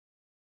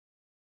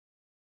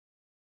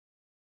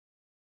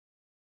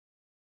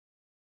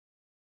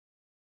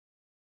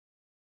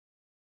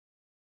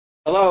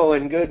Hello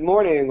and good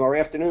morning or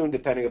afternoon,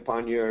 depending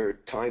upon your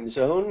time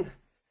zone.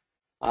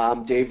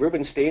 I'm Dave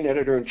Rubenstein,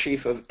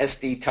 editor-in-chief of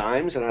SD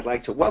Times, and I'd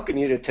like to welcome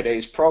you to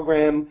today's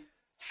program,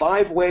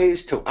 Five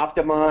Ways to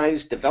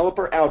Optimize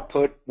Developer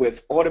Output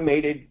with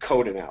Automated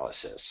Code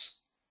Analysis.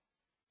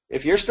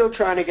 If you're still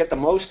trying to get the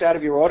most out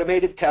of your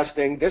automated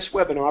testing, this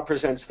webinar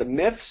presents the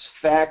myths,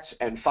 facts,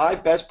 and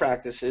 5 best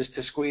practices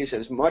to squeeze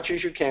as much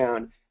as you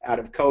can out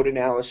of code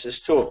analysis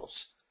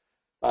tools.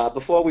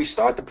 Before we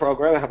start the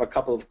program, I have a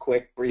couple of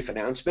quick brief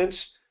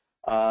announcements.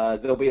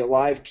 There'll be a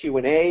live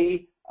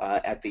Q&A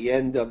at the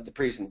end of the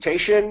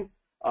presentation,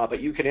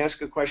 but you can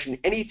ask a question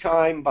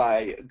anytime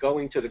by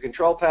going to the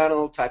control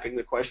panel, typing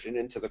the question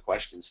into the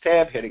questions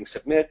tab, hitting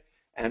submit,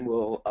 and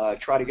we'll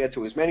try to get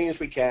to as many as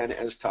we can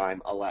as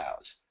time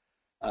allows.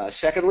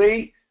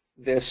 Secondly,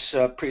 this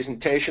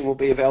presentation will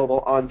be available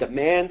on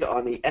demand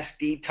on the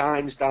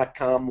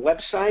sdtimes.com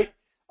website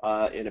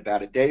in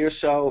about a day or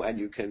so, and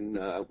you can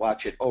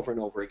watch it over and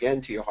over again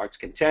to your heart's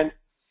content,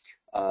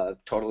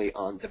 totally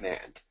on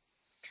demand.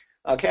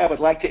 Okay, I would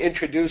like to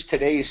introduce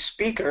today's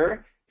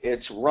speaker.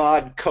 It's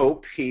Rod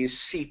Cope. He's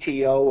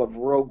CTO of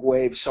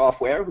RogueWave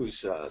Software,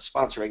 who's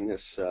sponsoring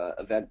this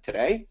event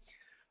today.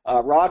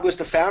 Rod was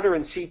the founder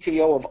and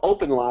CTO of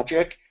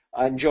OpenLogic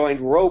and joined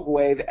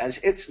RogueWave as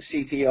its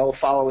CTO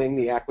following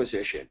the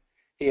acquisition.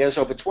 He has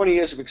over 20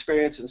 years of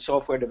experience in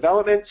software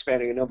development,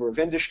 spanning a number of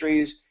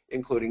industries,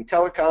 including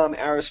telecom,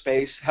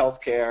 aerospace,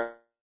 healthcare,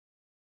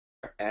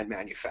 and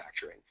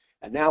manufacturing.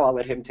 And now I'll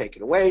let him take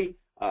it away.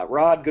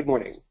 Rod, good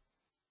morning.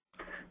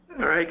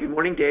 All right, good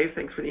morning, Dave.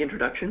 Thanks for the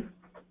introduction.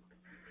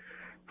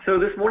 So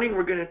this morning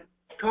we're going to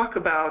talk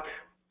about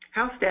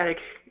how static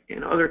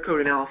and other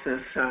code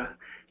analysis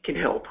can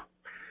help.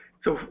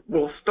 So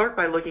we'll start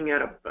by looking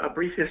at a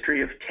brief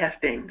history of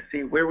testing to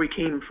see where we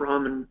came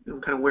from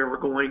and kind of where we're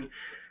going,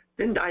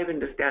 then dive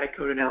into static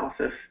code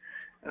analysis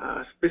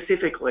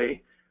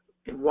specifically,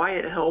 and why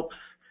it helps,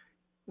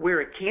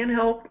 where it can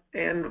help,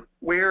 and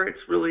where it's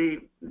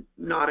really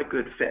not a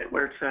good fit,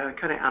 where it's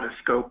kind of out of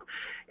scope.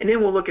 And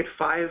then we'll look at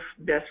 5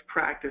 best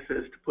practices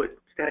to put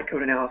static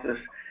code analysis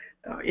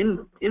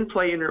in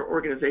play in your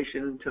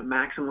organization to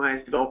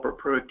maximize developer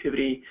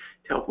productivity,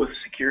 to help with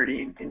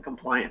security and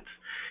compliance.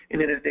 And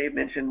then, as Dave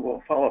mentioned,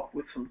 we'll follow up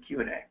with some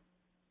Q&A.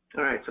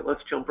 All right, so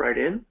let's jump right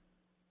in.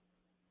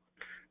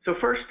 So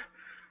first,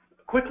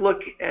 a quick look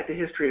at the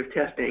history of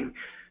testing.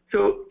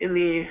 So in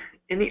the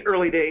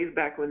early days,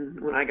 back when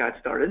I got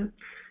started,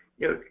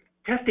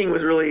 testing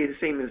was really the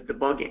same as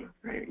debugging,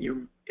 right?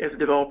 You, as a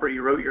developer,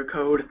 you wrote your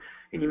code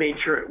and you made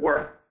sure it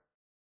worked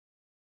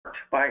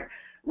by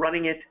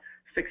running it,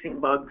 fixing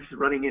bugs,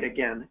 running it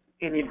again,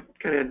 and you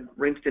kind of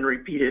rinsed and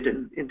repeated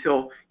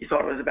until you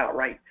thought it was about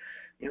right.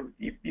 You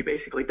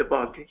basically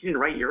debugged. You didn't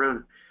write your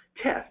own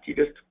test. You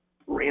just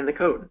ran the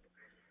code.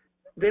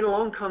 Then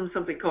along comes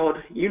something called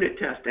unit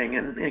testing,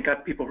 and it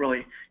got people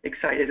really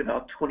excited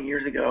about 20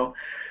 years ago,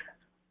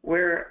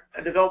 where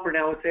a developer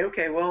now would say,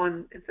 okay, well,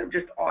 instead of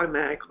just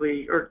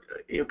automatically or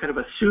kind of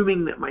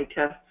assuming that my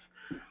tests,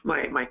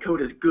 my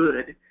code is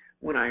good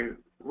when I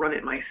run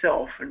it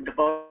myself and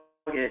debug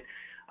it,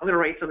 I'm going to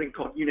write something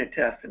called unit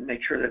tests and make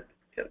sure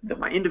that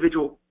my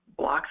individual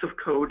blocks of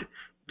code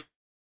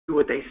do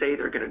what they say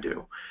they're going to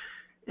do.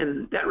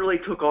 And that really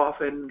took off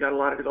and got a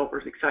lot of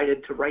developers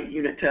excited to write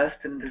unit tests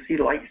and to see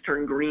the lights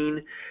turn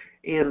green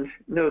and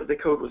know that the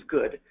code was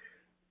good.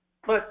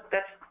 But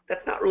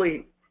that's not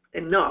really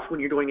enough when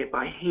you're doing it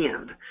by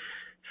hand.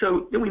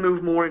 So then we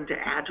move more into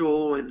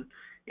agile and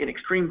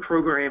extreme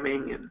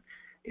programming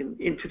and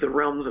into the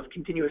realms of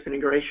continuous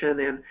integration,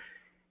 and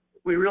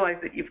we realize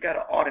that you've got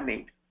to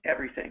automate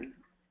everything.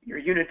 Your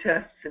unit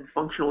tests and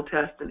functional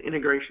tests and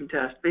integration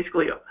tests,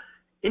 basically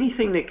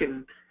anything that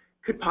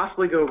could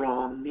possibly go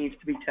wrong needs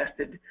to be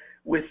tested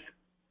with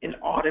an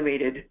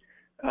automated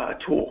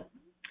tool,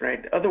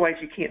 right? Otherwise,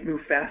 you can't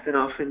move fast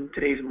enough in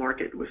today's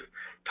market with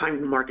time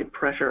to market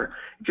pressure.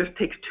 It just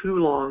takes too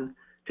long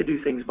to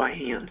do things by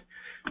hand.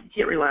 You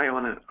can't rely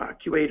on a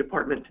QA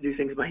department to do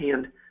things by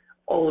hand.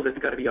 All of it's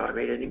got to be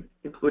automated,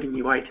 including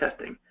UI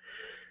testing.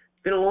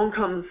 Then along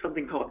comes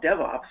something called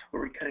DevOps,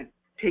 where we kind of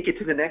take it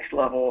to the next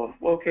level of,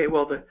 okay,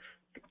 well,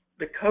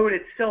 the code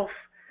itself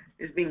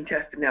is being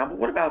tested now, but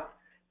what about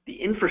the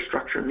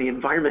infrastructure and the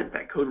environment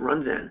that code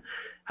runs in?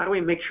 How do we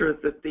make sure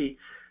that the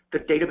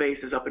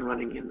database is up and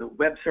running and the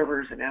web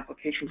servers and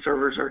application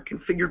servers are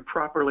configured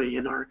properly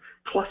and are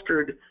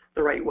clustered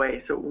the right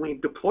way, so when we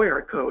deploy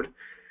our code,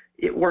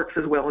 it works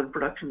as well in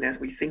production as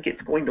we think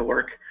it's going to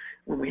work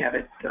when we have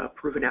it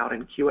proven out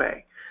in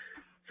QA.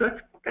 So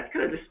that's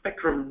kind of the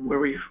spectrum where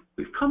we've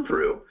come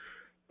through,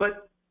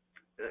 but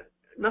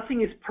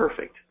nothing is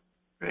perfect,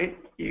 right?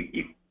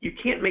 You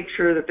can't make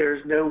sure that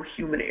there's no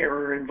human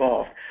error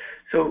involved.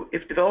 So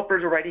if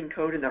developers are writing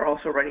code and they're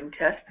also writing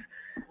tests,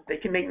 they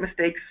can make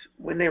mistakes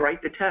when they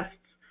write the tests.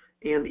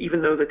 And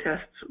even though the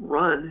tests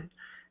run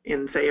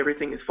and say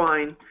everything is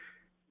fine,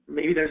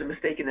 maybe there's a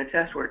mistake in the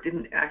test where it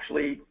didn't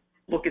actually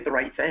look at the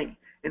right thing.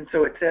 And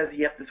so it says,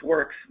 yep, this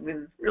works,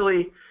 when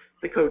really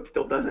the code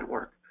still doesn't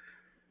work.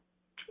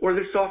 Or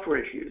there's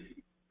software issues,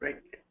 right?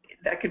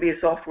 that could be a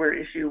software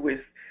issue with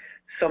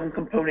some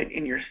component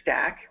in your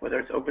stack, whether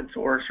it's open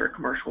source or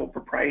commercial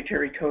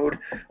proprietary code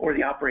or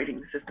the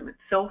operating system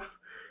itself.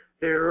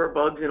 There are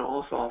bugs in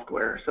all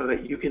software, so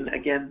that you can,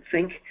 again,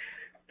 think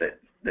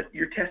that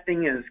your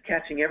testing is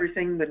catching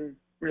everything, but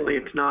really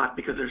it's not,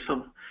 because there's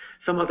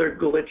some other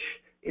glitch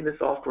in the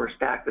software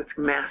stack that's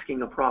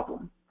masking a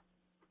problem.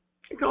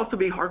 It can also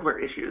be hardware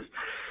issues,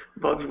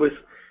 bugs with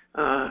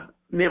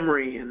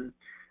memory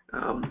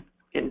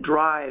and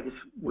drives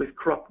with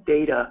corrupt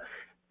data.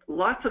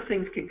 Lots of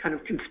things can kind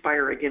of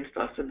conspire against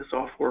us in the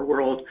software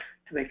world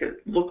to make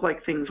it look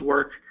like things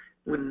work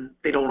when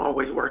they don't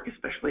always work,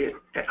 especially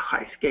at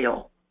high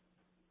scale.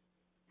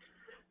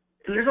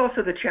 And there's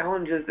also the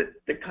challenges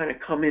that kind of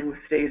come in with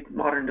today's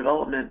modern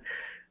development.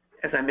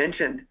 As I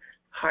mentioned,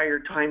 higher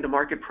time to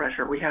market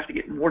pressure. We have to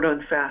get more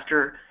done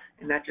faster,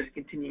 and that just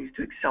continues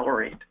to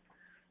accelerate.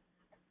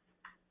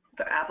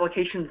 The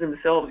applications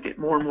themselves get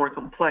more and more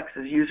complex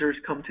as users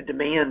come to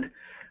demand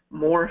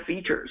more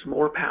features,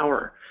 more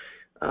power.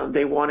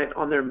 They want it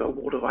on their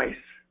mobile device.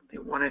 They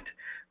want it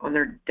on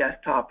their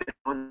desktop,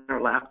 on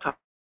their laptop.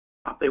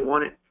 They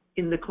want it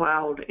in the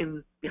cloud,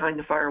 behind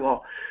the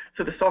firewall.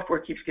 So the software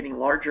keeps getting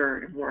larger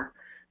and more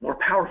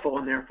powerful,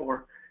 and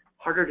therefore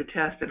harder to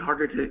test and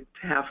harder to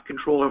have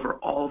control over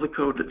all the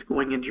code that's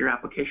going into your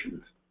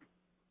applications.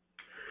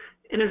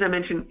 And as I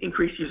mentioned,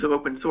 increased use of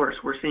open source.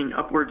 We're seeing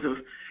upwards of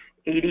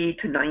 80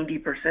 to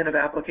 90% of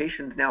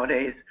applications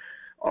nowadays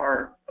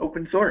are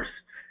open source,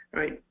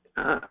 right?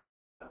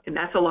 And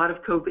that's a lot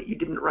of code that you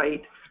didn't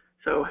write.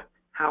 So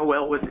how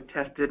well was it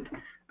tested?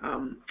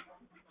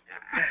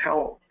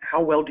 How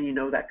well do you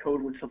know that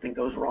code when something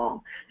goes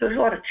wrong? So there's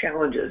a lot of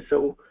challenges.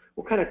 So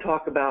we'll kind of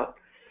talk about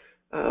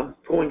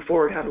going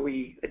forward, how do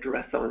we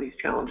address some of these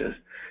challenges?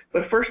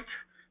 But first,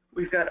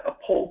 we've got a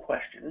poll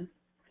question.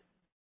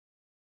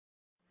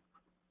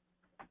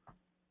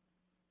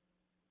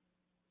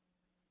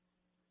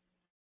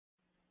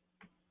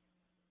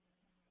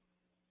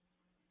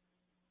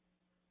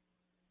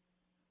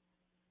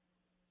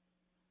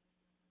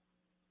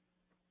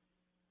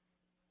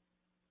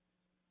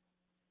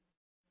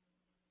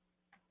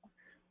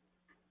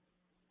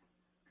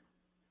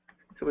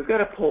 So we've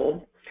got a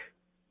poll.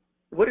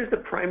 What is the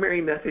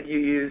primary method you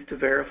use to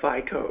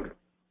verify code?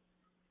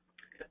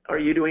 Are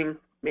you doing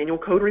manual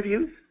code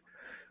reviews?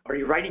 Are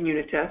you writing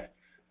unit tests?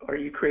 Are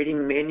you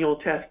creating manual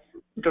tests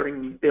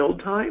during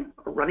build time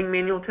or running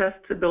manual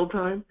tests at build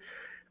time?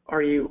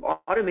 Are you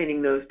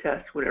automating those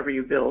tests whenever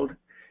you build?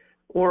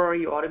 Or are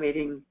you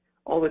automating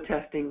all the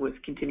testing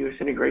with continuous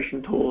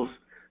integration tools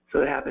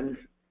so it happens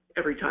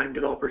every time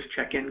developers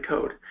check in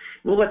code?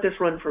 We'll let this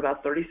run for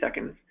about 30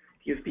 seconds.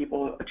 Gives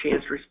people a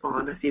chance to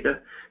respond. I see the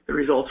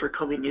results are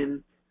coming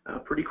in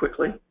pretty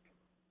quickly.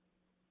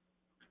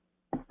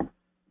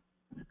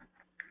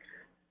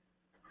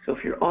 So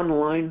if you're on the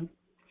line,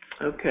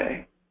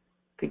 okay,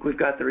 I think we've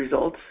got the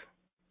results.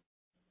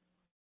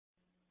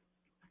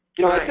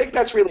 You know, I think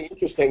that's really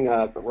interesting,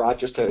 Rod,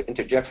 just to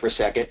interject for a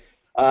second.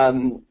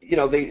 You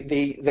know,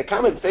 the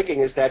common thinking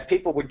is that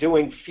people were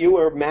doing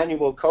fewer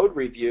manual code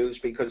reviews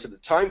because of the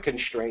time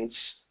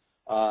constraints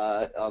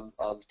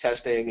of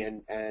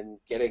testing and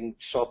getting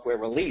software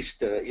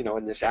released, you know,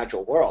 in this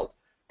agile world.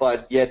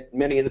 But yet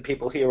many of the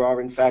people here are,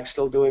 in fact,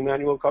 still doing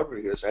manual code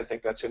reviews. I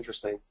think that's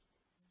interesting.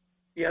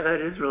 Yeah, that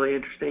is really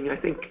interesting. I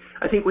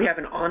think we have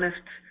an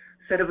honest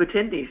set of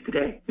attendees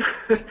today.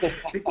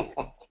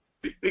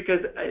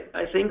 Because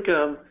I think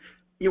you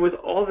know, with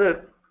all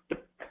the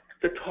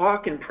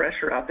talk and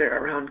pressure out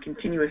there around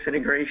continuous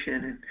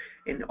integration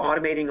and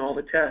automating all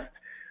the tests,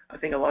 I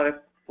think a lot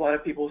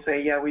of people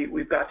say, yeah,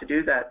 we've got to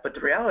do that. But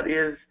the reality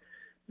is,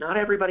 not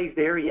everybody's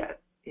there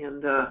yet,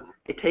 and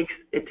it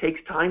takes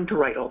time to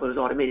write all those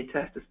automated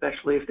tests,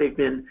 especially if they've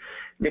been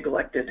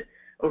neglected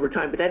over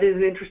time. But that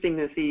is interesting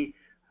to see.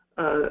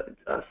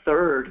 A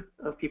third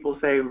of people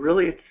say,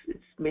 really,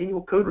 it's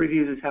manual code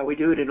reviews is how we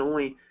do it, and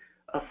only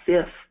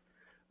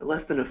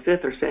less than a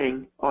fifth are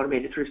saying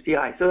automated through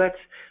CI. So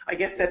I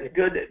guess that's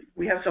good.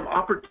 We have some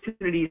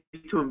opportunities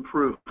to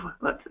improve.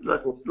 Let's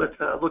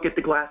look at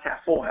the glass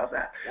half full. How's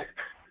that?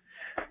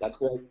 That's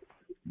great.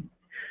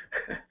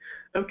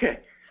 Okay.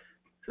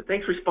 So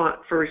thanks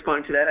for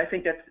responding to that. I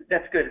think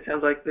that's good. It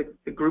sounds like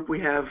the group we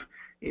have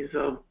is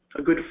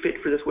a good fit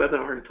for this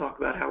webinar to talk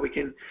about how we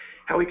can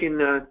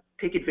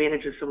take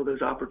advantage of some of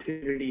those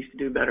opportunities to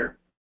do better.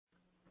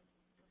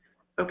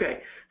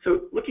 Okay.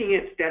 So looking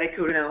at static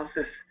code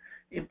analysis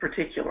in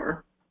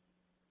particular,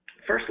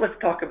 first let's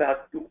talk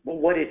about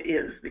what it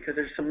is, because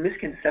there's some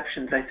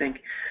misconceptions, I think,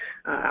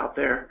 out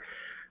there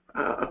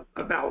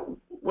about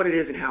what it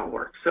is and how it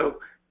works.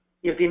 So,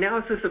 you know, the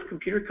analysis of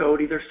computer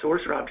code, either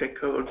source or object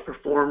code,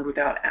 performed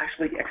without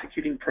actually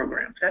executing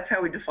programs. That's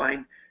how we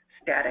define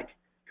static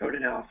code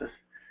analysis,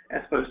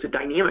 as opposed to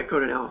dynamic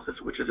code analysis,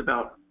 which is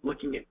about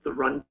looking at the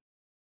run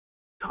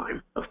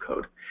time of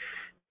code.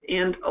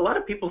 And a lot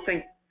of people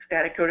think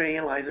static code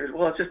analyzers,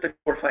 well, it's just a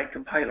glorified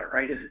compiler,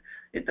 right?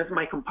 Doesn't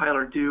my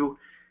compiler do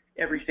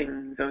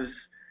everything those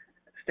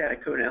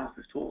static code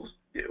analysis tools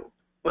do?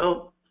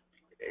 Well,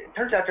 it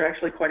turns out they're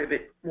actually quite a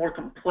bit more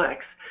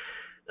complex.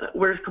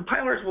 Whereas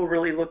compilers will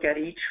really look at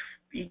each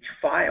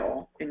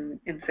file and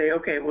say,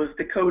 okay, was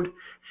the code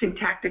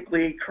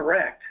syntactically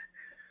correct?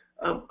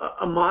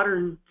 A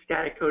modern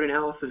static code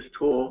analysis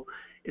tool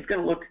is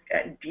going to look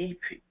at deep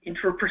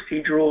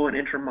inter-procedural and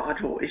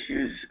inter-module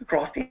issues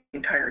across the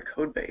entire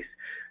code base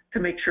to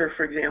make sure,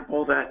 for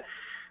example, that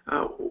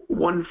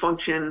one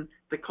function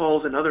that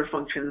calls another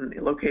function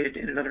located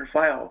in another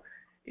file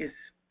is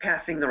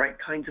passing the right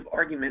kinds of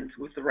arguments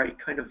with the right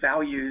kind of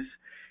values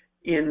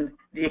in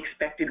the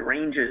expected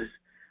ranges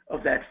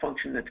of that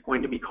function that's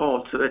going to be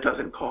called, so that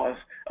doesn't cause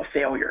a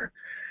failure.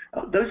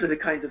 Those are the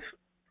kinds of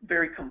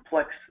very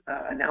complex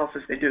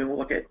analysis they do, and we'll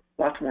look at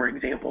lots more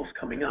examples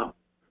coming up.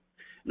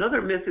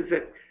 Another myth is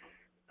that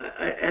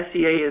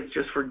SCA is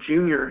just for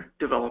junior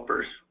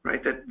developers,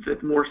 right?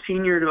 That more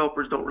senior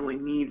developers don't really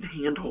need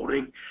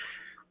hand-holding.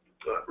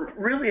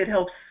 Really, it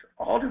helps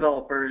all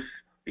developers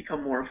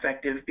become more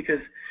effective because,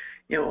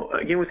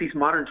 again, with these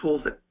modern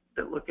tools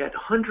that look at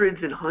hundreds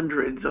and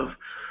hundreds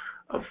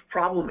of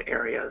problem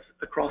areas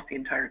across the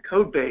entire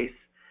code base,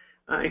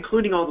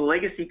 including all the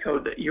legacy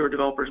code that your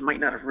developers might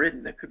not have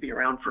written that could be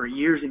around for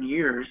years and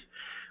years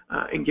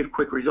and give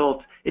quick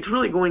results, it's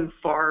really going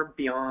far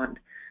beyond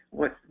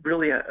what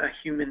really a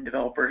human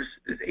developer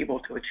is able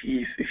to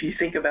achieve. If you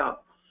think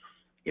about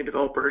your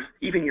developers,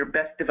 even your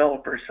best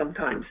developers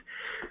sometimes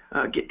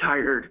get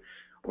tired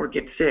or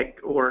get sick,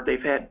 or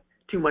they've had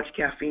too much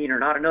caffeine or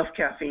not enough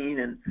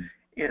caffeine,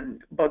 and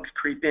bugs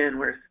creep in,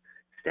 where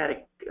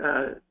static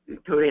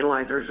code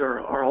analyzers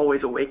are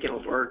always awake and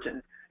alert,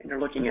 and they're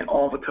looking at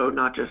all the code,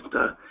 not just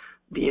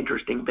the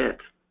interesting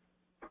bits.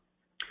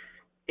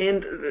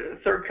 And the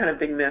third kind of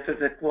big myth is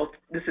that, well,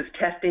 this is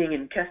testing,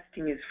 and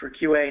testing is for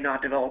QA,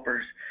 not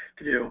developers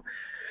to do.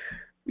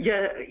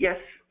 Yeah, yes,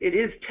 it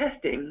is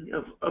testing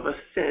of a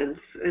sense,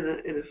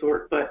 in a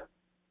sort, but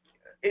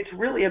it's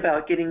really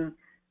about getting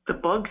the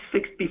bugs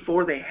fixed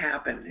before they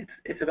happen.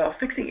 It's about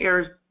fixing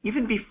errors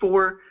even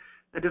before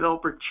a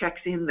developer checks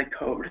in the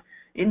code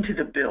into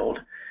the build.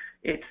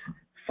 It's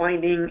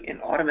finding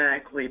and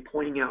automatically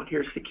pointing out,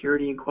 here's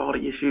security and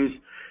quality issues,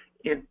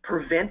 and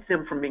prevent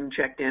them from being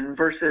checked in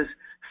versus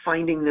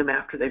finding them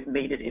after they've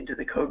made it into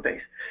the code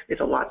base.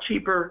 It's a lot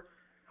cheaper,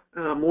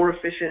 more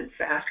efficient,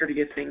 faster to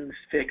get things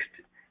fixed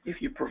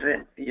if you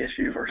prevent the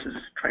issue versus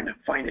trying to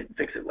find it and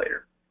fix it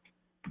later.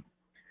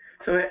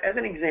 So as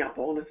an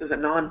example, this is a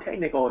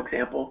non-technical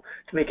example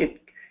to make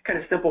it kind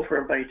of simple for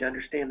everybody to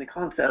understand the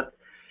concept.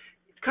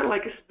 It's kind of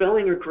like a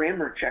spelling or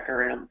grammar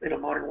checker in a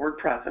modern word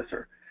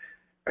processor.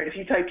 Right? If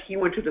you type he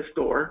went to the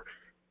store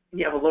and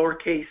you have a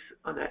lowercase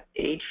on that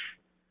H,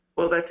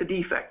 well, that's a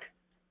defect.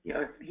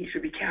 He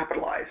should be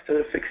capitalized. So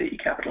to fix it, you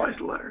capitalize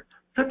the letter.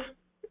 That's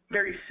a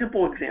very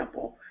simple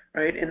example,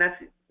 right? And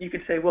you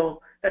could say,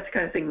 well, that's the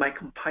kind of thing my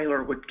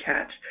compiler would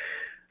catch.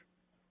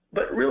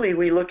 But really,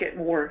 we look at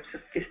more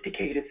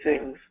sophisticated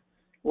things,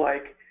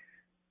 like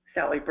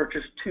Sally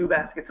purchased 2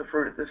 baskets of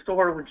fruit at the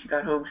store. When she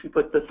got home, she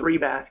put the 3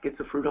 baskets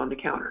of fruit on the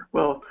counter.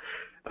 Well,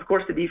 of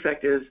course, the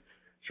defect is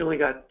she only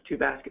got 2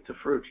 baskets of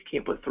fruit. She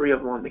can't put 3 of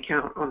them on the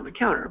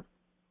counter,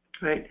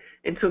 right?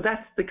 And so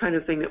that's the kind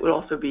of thing that would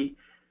also be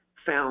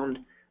found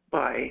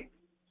by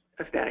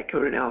a static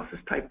code analysis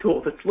type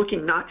tool that's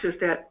looking not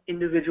just at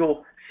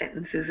individual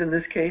sentences in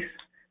this case,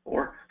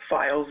 or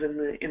files in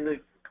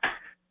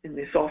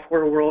the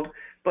software world,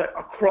 but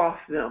across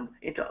them,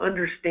 and to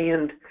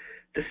understand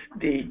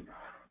the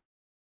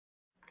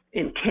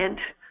intent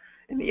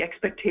and the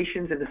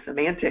expectations and the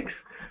semantics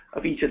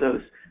of each of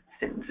those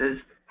sentences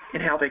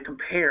and how they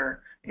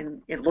compare,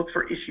 and look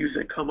for issues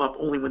that come up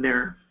only when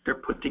they're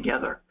put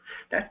together.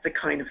 That's the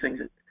kind of things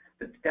that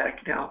static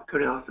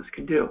code analysis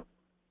can do.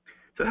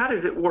 So how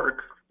does it work?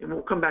 And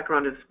we'll come back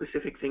around to the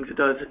specific things it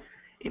does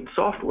in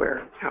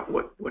software,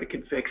 what it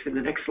can fix in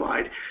the next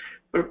slide.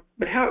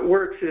 But how it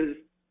works is,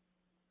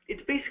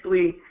 it's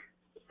basically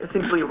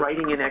essentially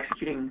writing and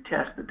executing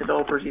tests that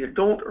developers either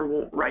don't or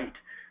won't write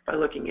by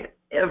looking at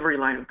every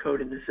line of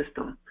code in the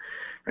system,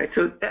 right?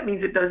 So that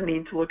means it does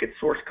need to look at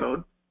source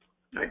code,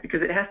 right?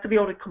 Because it has to be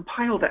able to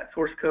compile that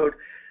source code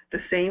the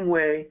same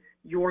way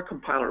your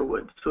compiler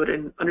would. So it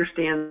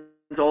understands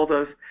all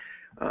those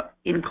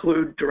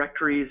include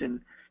directories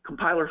and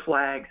compiler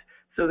flags,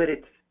 so that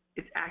it's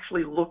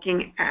actually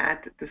looking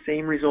at the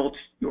same results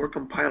your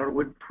compiler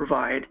would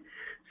provide,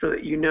 so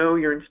that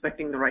you're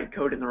inspecting the right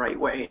code in the right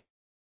way.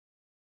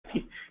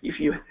 If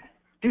you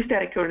do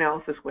static code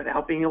analysis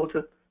without being able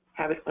to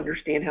have it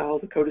understand how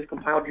the code is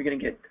compiled, you're going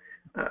to get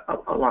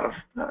a lot of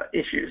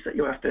issues that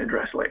you'll have to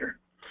address later.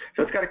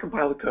 So it's got to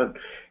compile the code.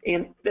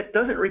 And that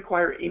doesn't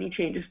require any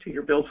changes to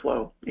your build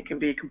flow. It can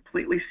be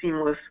completely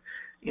seamless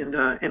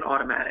and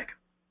automatic.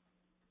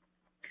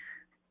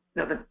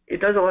 Now, it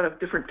does a lot of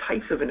different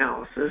types of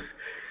analysis.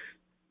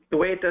 The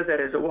way it does that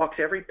is it walks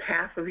every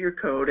path of your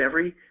code,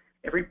 every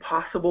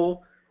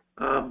possible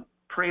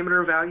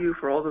parameter value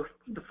for all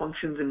the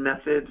functions and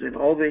methods, and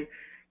all the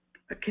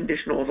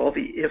conditionals, all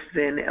the if,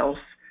 then, else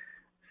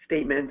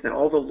statements, and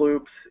all the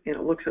loops, and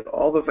it looks at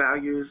all the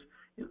values,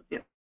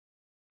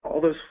 all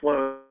those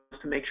flows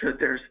to make sure that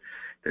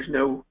there's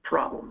no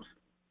problems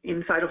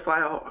inside a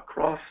file,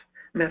 across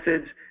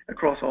methods,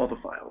 across all the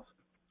files.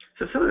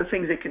 So some of the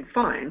things it can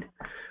find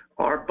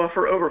are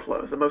buffer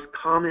overflows, the most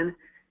common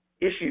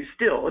issue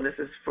still, and this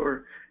is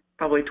for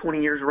probably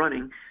 20 years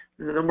running,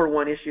 and the number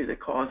one issue that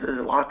causes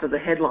lots of the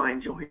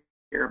headlines you'll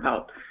hear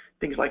about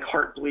things like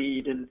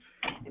heartbleed and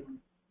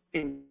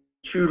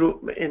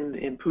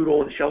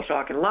poodle and shell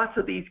shock, and lots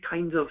of these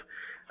kinds of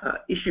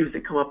issues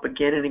that come up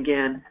again and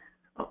again.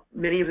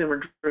 Many of them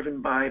are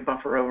driven by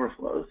buffer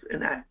overflows,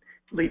 and that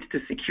leads to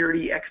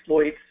security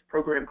exploits,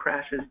 program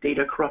crashes,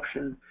 data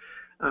corruption,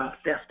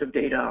 theft of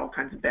data, all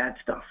kinds of bad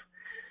stuff.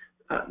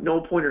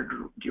 Null pointer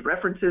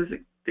dereferences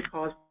that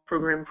cause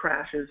program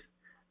crashes,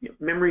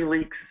 memory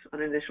leaks,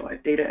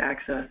 uninitialized data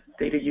access,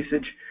 data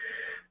usage,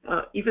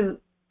 even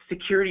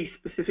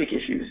security-specific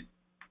issues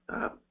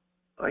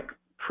like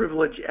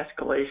privilege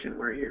escalation,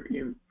 where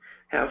you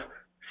have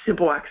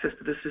simple access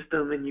to the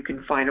system and you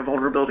can find a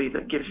vulnerability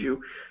that gives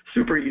you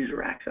super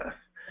user access,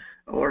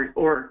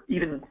 or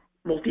even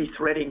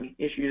multi-threading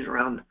issues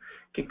around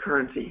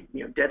concurrency,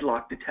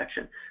 deadlock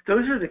detection.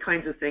 Those are the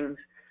kinds of things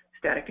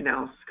static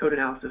analysis, code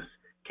analysis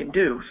can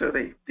do. So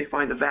they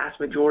find the vast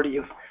majority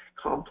of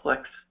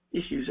complex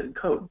issues in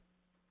code.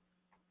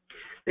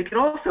 They can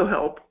also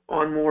help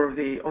on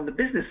the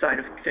business side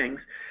of things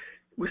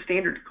with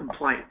standard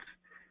compliance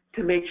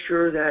to make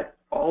sure that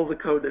all the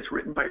code that's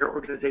written by your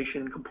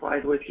organization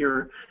complies with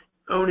your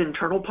own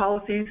internal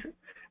policies.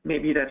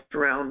 Maybe that's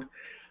around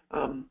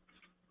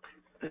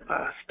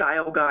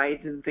style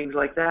guides and things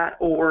like that,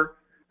 or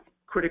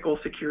critical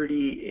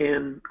security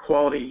and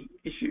quality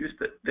issues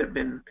that have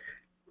been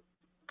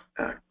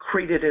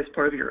created as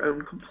part of your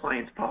own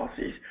compliance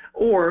policies.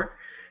 Or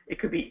it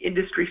could be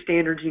industry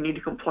standards you need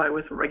to comply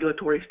with,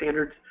 regulatory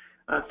standards,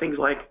 things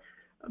like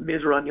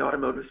MISRA in the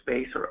automotive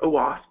space, or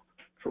OWASP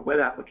for web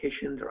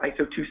applications, or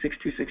ISO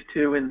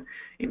 26262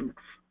 in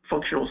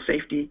functional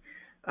safety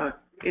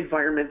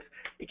environments.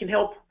 It can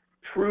help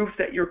prove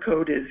that your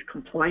code is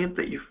compliant,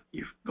 that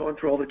you've gone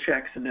through all the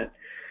checks, and that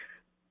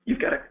you've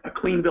got a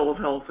clean bill of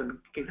health, and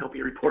can help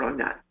you report on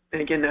that.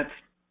 And again, that's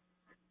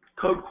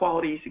code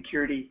quality,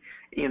 security,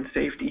 and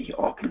safety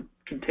all can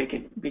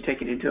be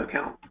taken into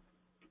account.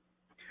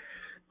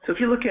 So if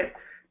you look at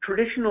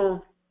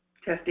traditional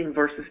testing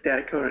versus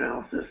static code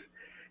analysis,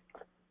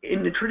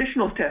 in the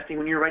traditional testing,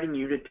 when you're writing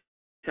unit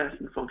tests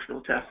and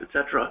functional tests,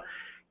 etc.,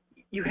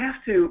 you have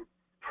to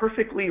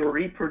perfectly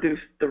reproduce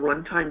the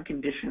runtime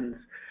conditions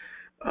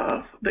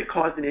that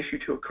caused an issue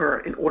to occur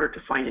in order to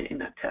find it in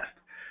that test.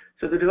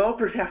 So the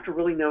developers have to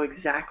really know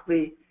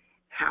exactly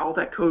how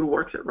that code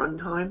works at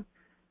runtime,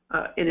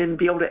 and then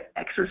be able to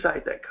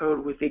exercise that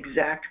code with the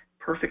exact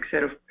perfect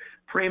set of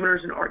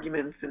parameters and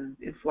arguments and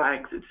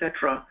flags,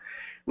 etc.,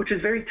 which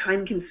is very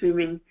time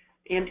consuming.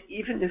 And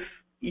even if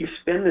you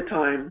spend the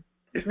time,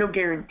 there's no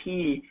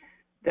guarantee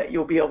that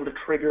you'll be able to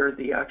trigger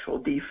the actual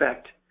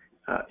defect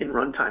in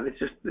runtime.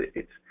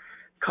 It's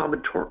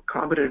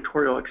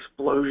combinatorial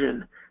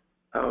explosion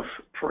of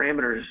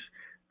parameters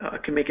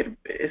can make it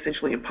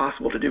essentially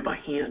impossible to do by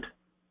hand.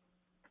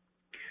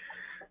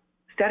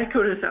 Static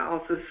code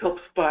analysis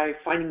helps by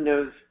finding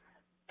those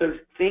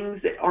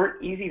things that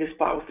aren't easy to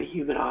spot with the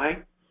human eye.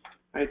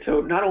 Right?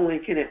 So not only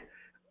can it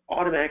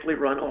automatically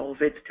run all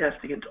of its tests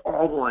against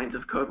all the lines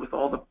of code with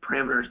all the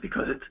parameters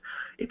because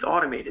it's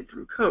automated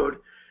through code,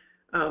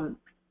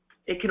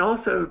 it can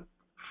also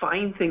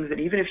find things that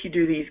even if you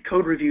do these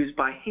code reviews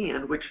by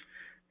hand, which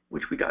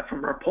we got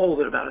from our poll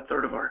that about a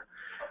third of our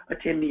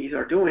attendees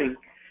are doing,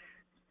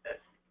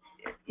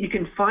 you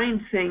can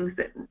find things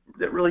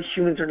that really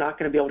humans are not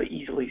going to be able to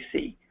easily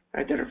see,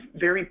 right? That are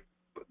very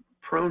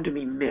prone to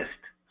be missed.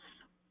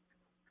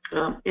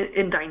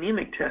 In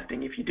dynamic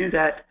testing, if you do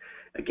that,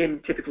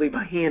 again, typically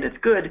by hand, it's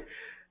good,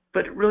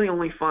 but it really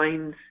only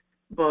finds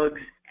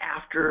bugs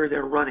after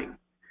they're running,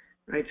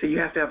 right? So you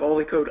have to have all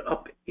the code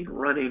up and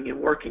running and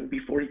working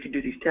before you can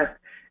do these tests.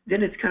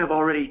 Then it's kind of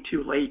already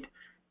too late,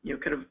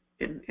 kind of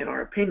in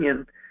our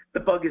opinion, the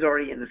bug is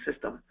already in the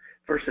system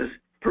versus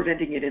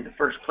preventing it in the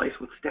first place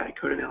with static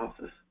code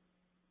analysis.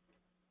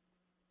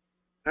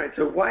 All right,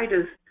 so why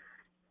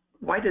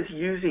does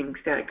using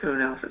static code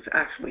analysis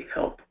actually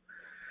help?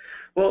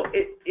 Well,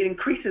 it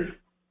increases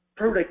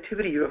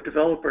productivity of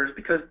developers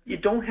because you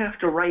don't have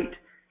to write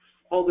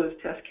all those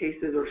test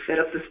cases or set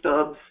up the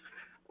stubs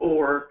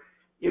or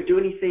do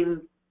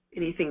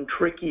anything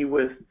tricky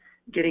with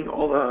getting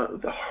all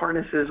the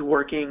harnesses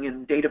working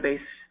and database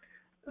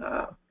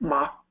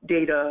mock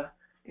data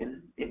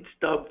and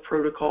stub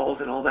protocols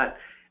and all that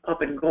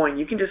up and going.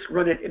 You can just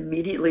run it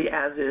immediately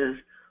as is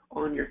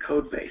on your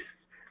code base.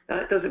 Now,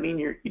 that doesn't mean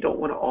you don't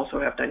want to also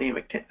have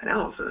dynamic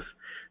analysis,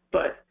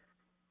 but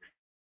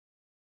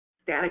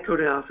static code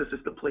analysis is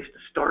the place to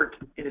start,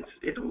 and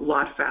it's a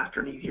lot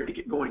faster and easier to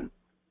get going.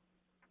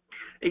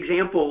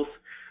 Examples: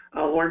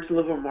 Lawrence and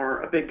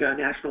Livermore, a big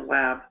national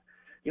lab,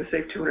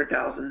 saved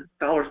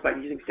 $200,000 by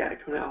using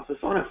static code analysis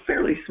on a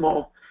fairly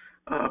small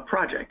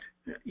project.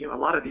 A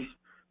lot of these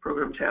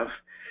programs have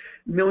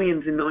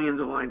millions and millions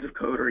of lines of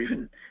code, or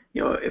even,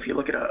 if you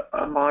look at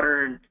a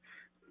modern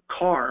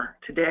car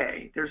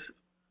today, there's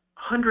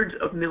hundreds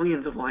of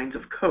millions of lines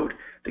of code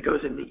that goes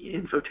in the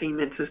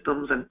infotainment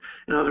systems and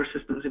other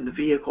systems in the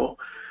vehicle.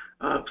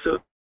 So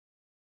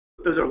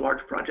those are large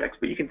projects,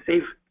 but you can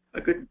save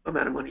a good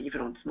amount of money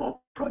even on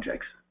small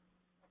projects.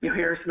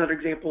 Here's another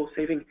example of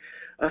saving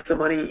some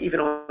money even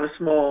on a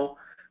small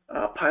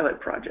pilot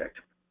project.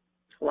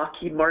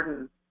 Lockheed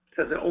Martin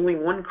says that only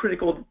one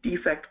critical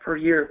defect per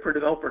year per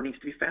developer needs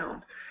to be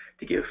found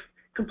to give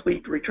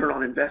complete return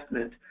on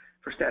investment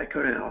for static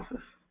code analysis.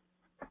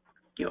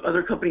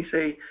 Other companies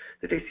say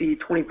that they see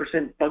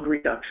 20% bug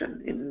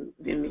reduction in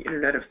the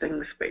Internet of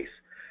Things space.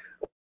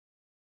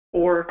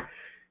 Or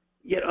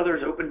yet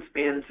others,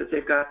 OpenSpan, says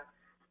they've got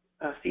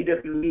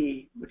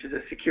CWE, which is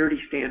a security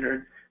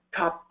standard,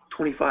 top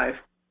 25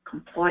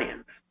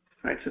 compliance.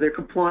 Right, so they're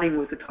complying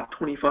with the top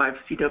 25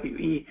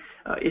 CWE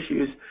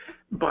issues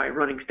by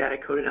running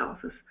static code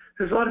analysis.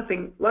 There's a lot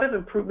of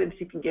improvements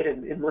you can get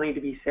in money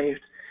to be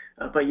saved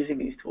by using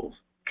these tools.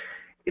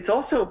 It's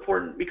also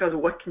important because of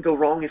what can go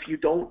wrong if you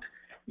don't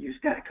use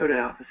static code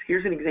analysis.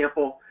 Here's an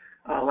example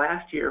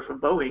last year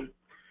from Boeing.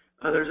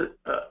 There's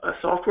a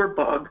software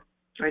bug,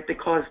 right, that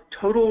caused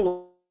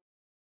total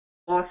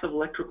loss of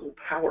electrical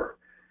power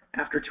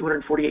after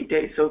 248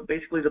 days. So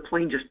basically the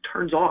plane just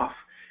turns off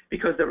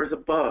because there was a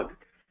bug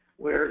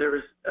where there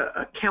was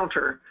a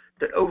counter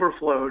that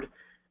overflowed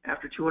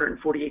after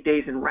 248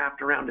 days and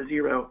wrapped around to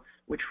zero,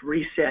 which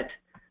reset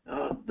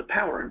the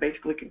power and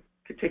basically could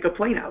take a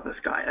plane out of the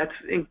sky.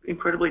 That's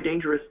incredibly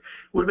dangerous.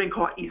 Would have been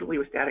caught easily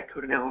with static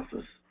code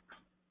analysis.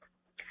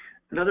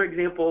 Another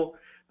example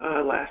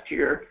last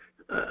year,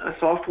 a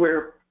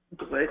software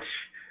glitch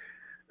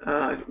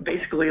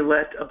basically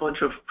let a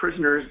bunch of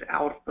prisoners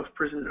out of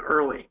prison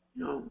early,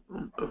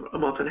 a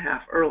month and a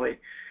half early.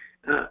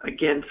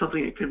 Again,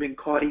 something that could have been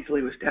caught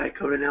easily with static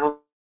code analysis,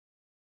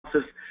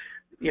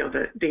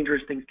 that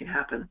dangerous things can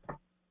happen.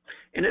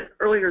 And then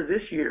earlier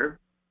this year,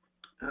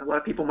 a lot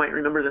of people might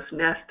remember this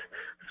Nest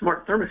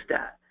smart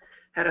thermostat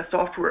had a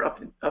software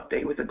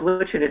update with a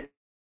glitch in it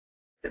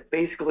that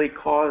basically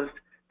caused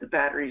the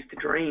batteries to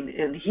drain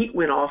and heat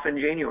went off in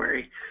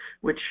January,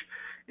 which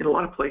in a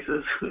lot of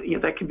places,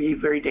 that can be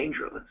very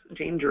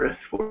dangerous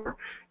for,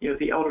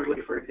 the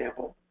elderly, for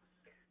example.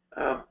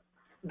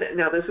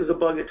 Now, this is a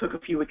bug that took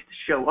a few weeks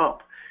to show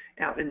up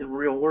out in the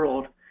real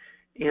world,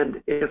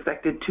 and it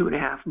affected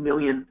 2.5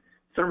 million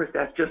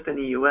thermostats just in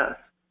the U.S.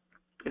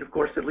 And of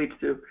course, it leads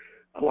to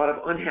a lot of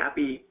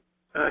unhappy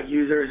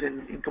users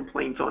and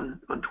complaints on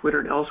Twitter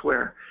and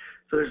elsewhere.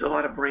 So there's a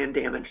lot of brand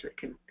damage that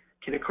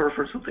can occur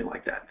from something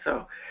like that.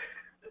 So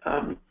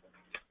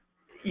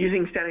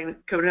using static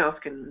code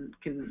analysis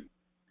can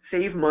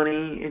save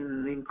money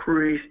and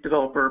increase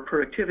developer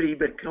productivity,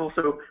 but can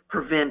also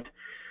prevent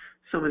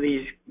some of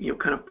these,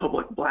 kind of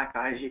public black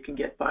eyes you can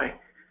get by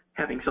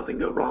having something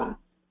go wrong.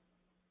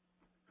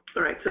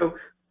 All right, so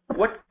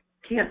what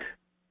can't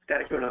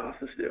static code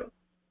analysis do?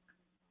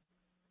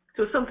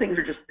 So some things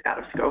are just out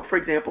of scope. For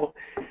example,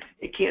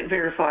 it can't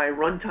verify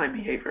runtime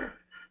behavior.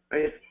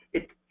 Right?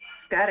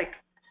 Static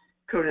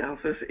code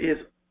analysis is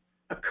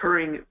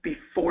occurring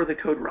before the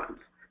code runs.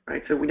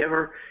 Right? So we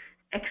never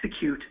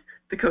execute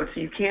the code,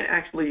 so you can't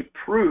actually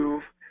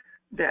prove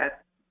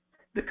that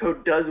the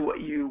code does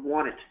what you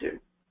want it to do.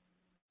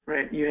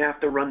 Right? You have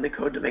to run the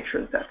code to make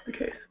sure that that's the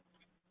case.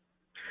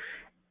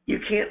 You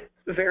can't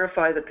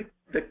verify that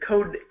the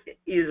code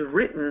is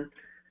written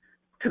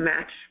to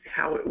match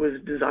how it was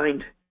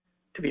designed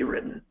to be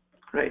written,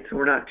 right? So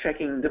we're not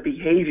checking the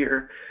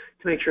behavior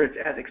to make sure it's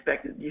as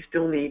expected. You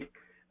still need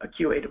a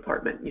QA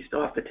department. You still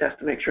have to test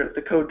to make sure that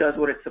the code does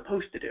what it's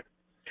supposed to do.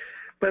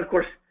 But of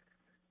course,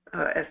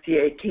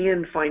 STA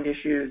can find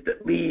issues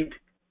that lead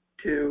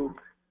to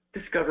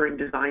discovering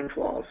design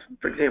flaws.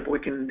 For example, we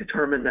can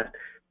determine that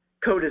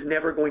code is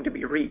never going to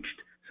be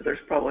reached, so there's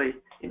probably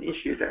an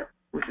issue there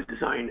with the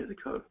design of the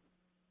code.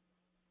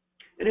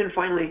 And then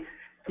finally,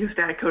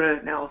 static code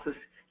analysis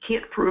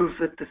can't prove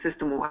that the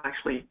system will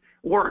actually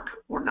work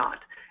or not,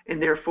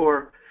 and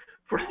therefore,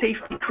 for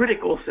safety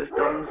critical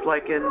systems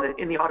like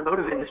in the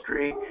automotive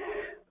industry,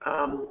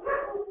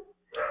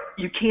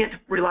 you can't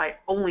rely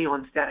only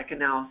on static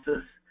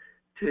analysis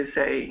to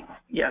say,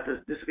 yeah,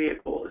 this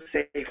vehicle is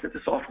safe, that the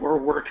software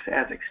works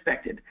as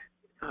expected.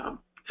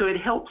 So it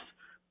helps.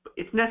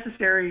 It's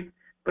necessary,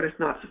 but it's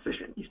not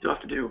sufficient. You still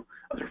have to do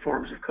other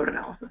forms of code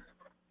analysis.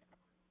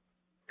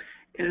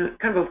 And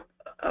kind of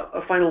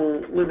a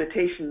final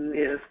limitation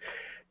is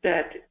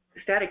that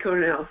static code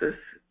analysis,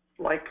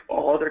 like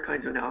all other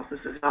kinds of analysis,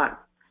 is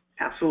not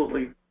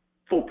absolutely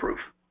foolproof,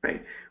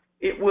 right?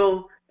 It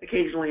will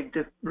occasionally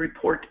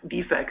report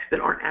defects that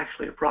aren't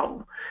actually a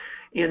problem.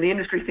 And the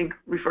industry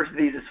refers to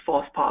these as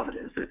false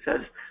positives. It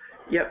says,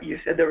 yep, you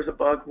said there was a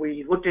bug,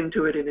 we looked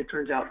into it, and it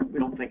turns out we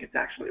don't think it's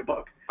actually a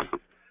bug.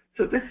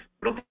 So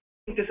I don't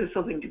think this is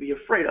something to be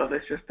afraid of,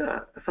 it's just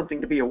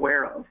something to be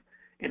aware of.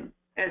 And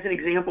as an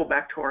example,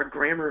 back to our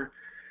grammar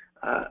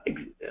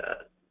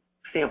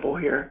sample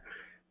here,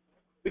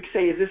 we could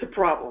say, is this a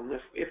problem?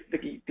 If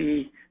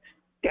the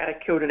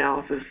static code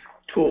analysis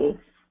tool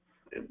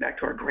back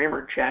to our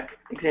grammar check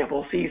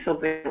example, sees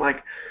something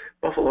like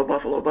buffalo,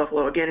 buffalo,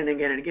 buffalo again and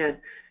again and again,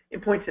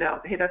 and points it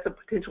out, hey, that's a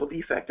potential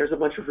defect. There's a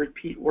bunch of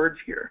repeat words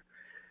here.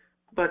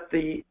 But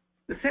the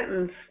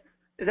sentence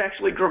is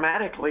actually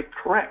grammatically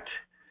correct.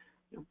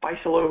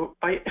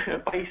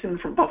 Bison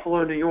from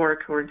Buffalo, New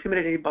York, who are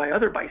intimidated by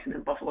other bison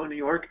in Buffalo, New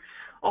York,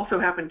 also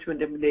happen to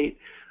intimidate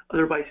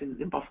other bison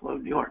in Buffalo,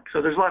 New York.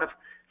 So there's a lot of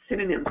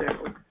synonyms there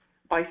with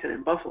bison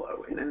and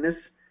buffalo. And in this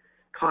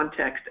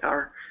context,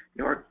 our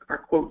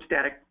quote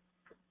static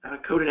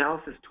code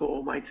analysis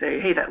tool might say,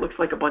 hey, that looks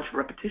like a bunch of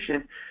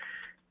repetition.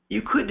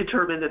 You could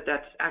determine that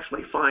that's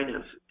actually fine.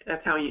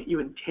 That's how you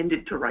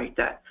intended to write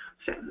that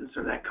sentence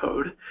or that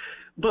code.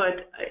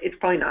 But it's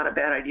probably not a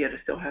bad idea to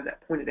still have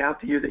that pointed out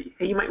to you that,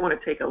 hey, you might want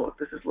to take a look.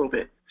 This is a little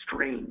bit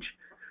strange.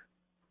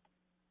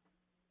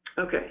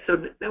 Okay,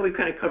 so now we've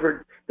kind of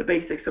covered the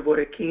basics of what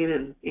it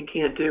can and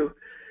can't do.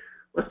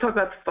 Let's talk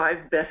about the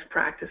 5 best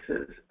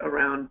practices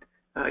around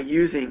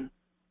using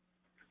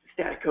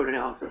static code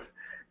analysis.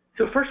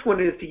 So first one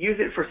is to use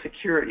it for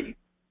security.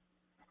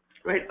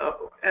 Right,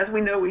 as we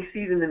know, we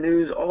see it in the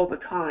news all the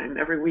time.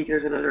 Every week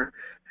there's another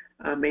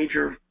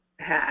major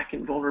hack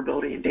and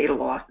vulnerability and data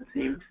loss, it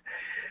seems.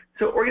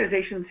 So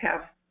organizations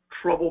have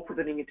trouble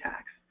preventing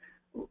attacks.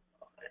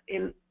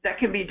 And that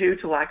can be due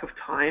to lack of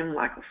time,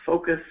 lack of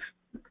focus,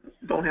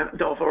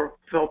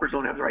 developers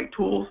don't have the right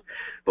tools.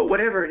 But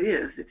whatever it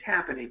is, it's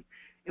happening.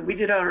 And we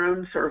did our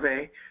own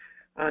survey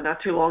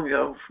not too long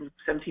ago from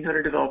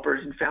 1,700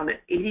 developers and found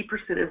that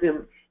 80% of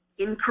them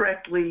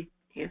incorrectly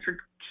answered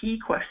key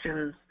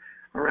questions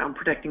around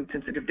protecting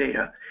sensitive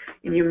data.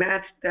 And you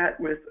matched that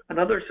with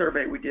another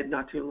survey we did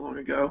not too long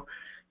ago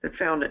that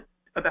found that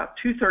about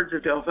 2/3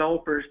 of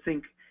developers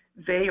think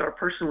they are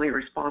personally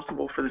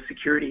responsible for the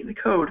security in the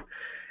code.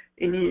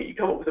 And you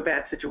come up with a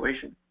bad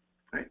situation,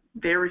 right?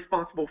 They're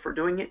responsible for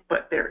doing it,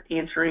 but they're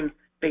answering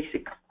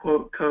basic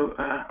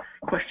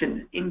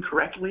questions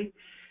incorrectly,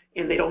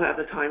 and they don't have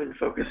the time and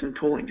focus and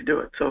tooling to do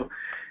it. So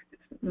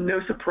it's no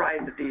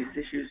surprise that these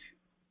issues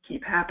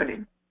keep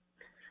happening.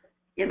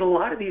 And a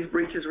lot of these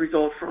breaches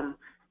result from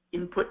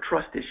input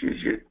trust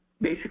issues.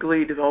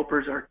 Basically,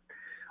 developers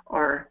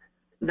are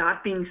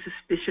not being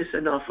suspicious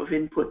enough of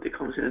input that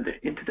comes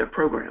into their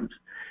programs.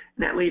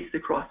 And that leads to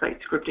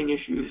cross-site scripting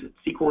issues,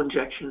 SQL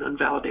injection,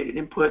 unvalidated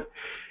input,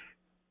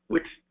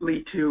 which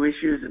lead to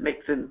issues that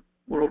make the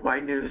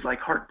worldwide news like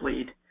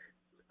Heartbleed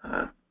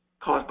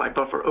caused by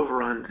buffer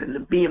overruns, and the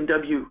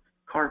BMW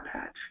car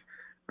patch,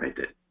 right,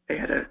 that they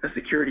had a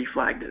security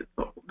flag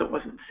that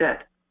wasn't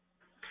set.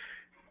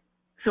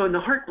 So in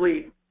the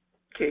Heartbleed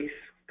case,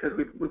 because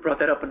we brought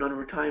that up a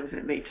number of times and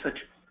it made such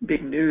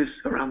big news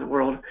around the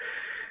world,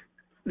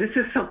 this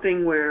is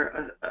something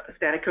where a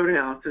static code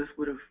analysis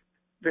would have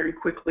very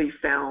quickly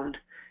found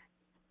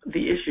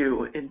the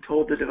issue and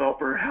told the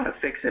developer how to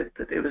fix it,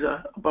 that it was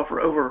a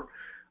buffer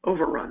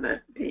overrun,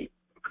 that a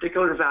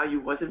particular value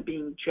wasn't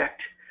being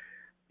checked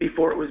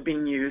before it was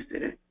being used,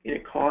 and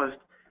it caused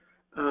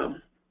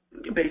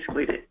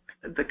basically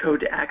the code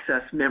to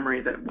access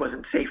memory that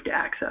wasn't safe to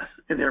access,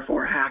 and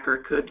therefore a hacker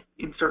could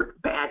insert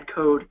bad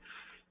code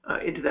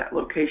into that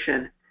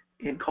location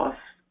and cause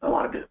a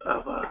lot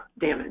of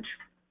damage.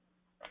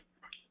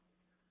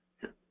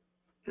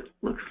 It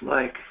looks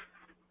like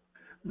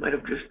I might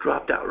have just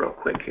dropped out real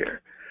quick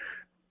here.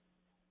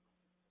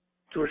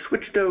 So we're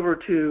switched over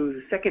to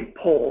the second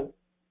poll.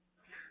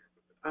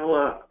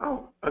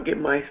 I'll get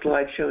my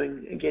slide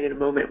showing again in a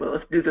moment, but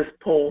let's do this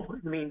poll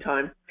in the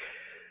meantime.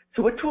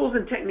 So what tools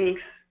and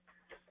techniques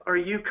are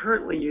you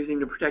currently using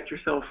to protect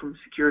yourself from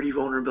security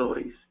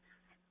vulnerabilities?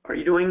 Are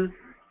you doing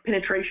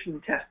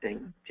penetration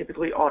testing,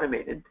 typically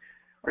automated?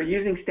 Are you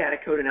using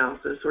static code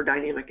analysis or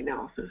dynamic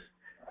analysis?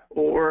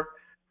 Or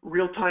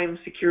real-time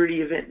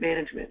security event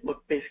management,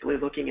 basically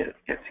looking at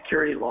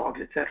security logs,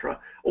 etc.?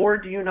 Or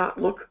do you not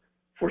look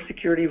for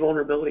security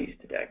vulnerabilities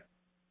today?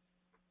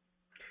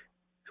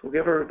 So we'll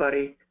give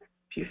everybody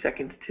a few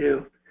seconds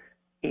to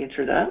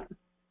answer that.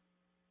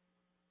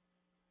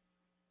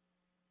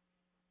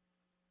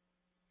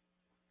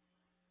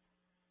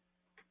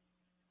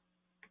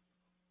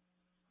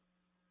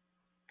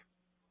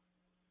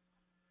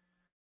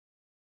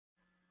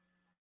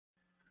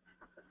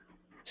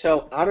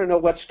 So I don't know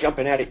what's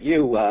jumping out at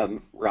you,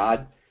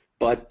 Rod,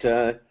 but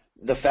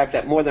the fact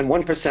that more than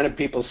 1% of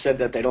people said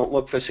that they don't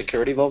look for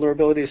security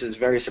vulnerabilities is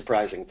very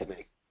surprising to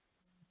me.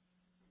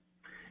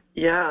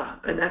 Yeah,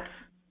 and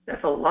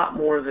that's a lot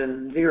more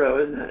than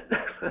 0, isn't it?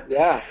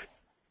 Yeah.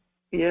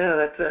 Yeah,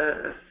 that's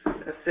a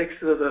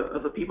sixth of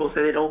the people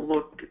say they don't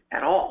look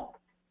at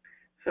all.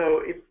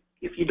 So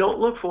if you don't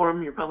look for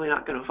them, you're probably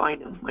not going to find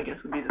them, I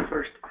guess would be the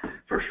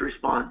first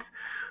response.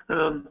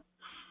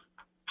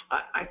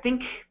 I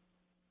think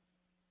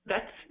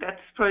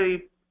that's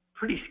probably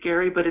pretty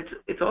scary, but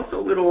it's also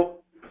a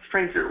little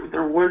strange.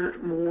 There were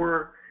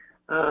more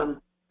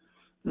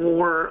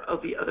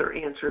of the other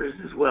answers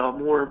as well.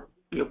 More,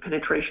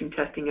 penetration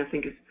testing, I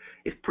think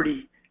is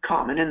pretty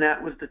common, and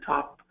that was the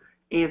top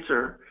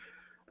answer.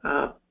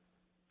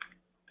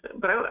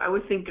 But I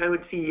would think I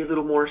would see a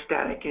little more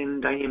static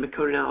and dynamic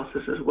code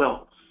analysis as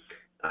well.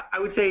 I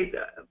would say,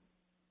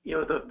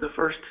 the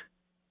first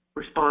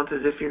response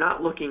is if you're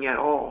not looking at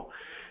all,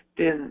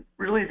 then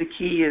really the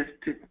key is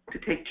to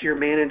take to your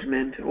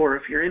management, or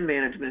if you're in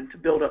management, to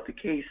build up the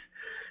case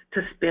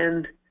to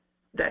spend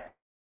that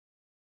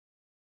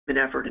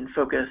effort and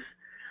focus,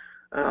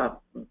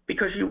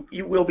 because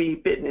you will be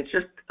bitten. It's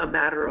just a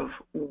matter of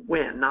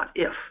when, not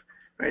if,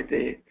 right?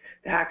 The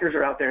hackers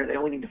are out there. They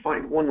only need to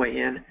find one way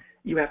in.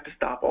 You have to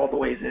stop all the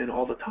ways in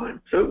all the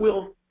time. So it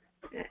will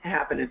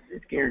happen.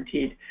 It's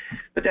guaranteed.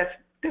 But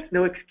that's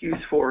no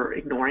excuse for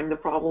ignoring the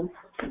problem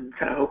and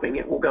kind of hoping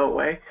it will go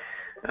away.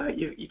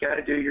 You got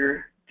to do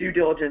your due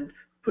diligence,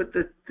 put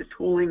the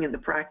tooling and the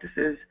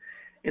practices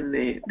and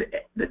the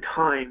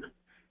time,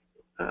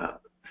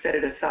 set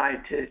it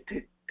aside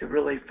to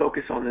really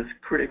focus on this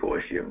critical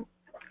issue.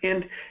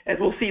 And as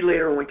we'll see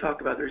later when we talk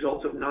about the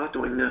results of not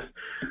doing this,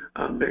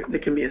 there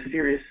can be a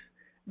serious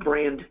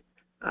brand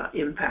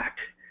impact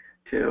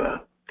to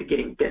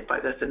getting bit by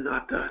this and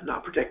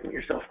not protecting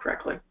yourself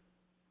correctly.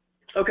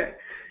 Okay,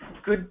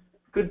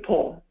 good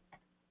poll.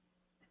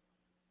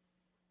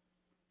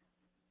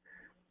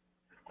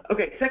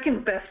 Okay,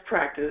 second best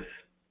practice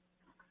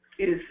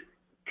is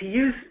to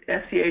use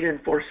SCA to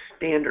enforce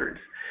standards.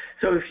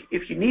 So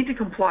if you need to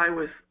comply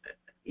with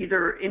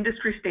either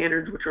industry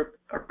standards, which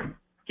are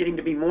getting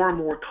to be more and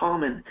more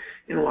common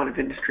in a lot of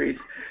industries,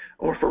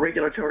 or for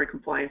regulatory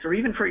compliance, or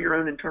even for your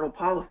own internal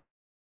policies,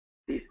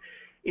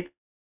 it's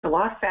a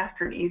lot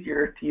faster and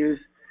easier to use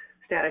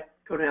static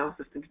code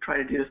analysis than to try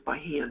to do this by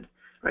hand,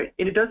 right?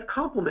 And it does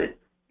complement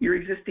your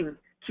existing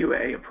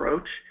QA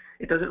approach.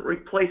 It doesn't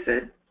replace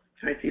it,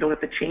 right? So you don't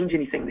have to change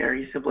anything there.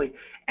 You simply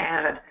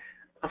add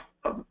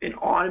an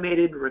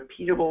automated,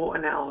 repeatable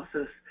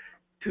analysis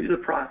to the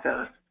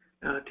process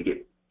to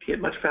get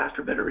much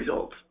faster, better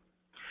results.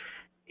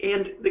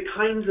 And the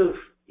kinds of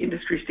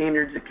industry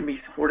standards that can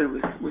be supported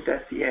with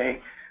SCA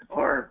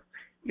are,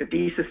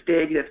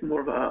 DISA-STIG, that's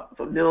more of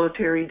a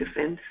military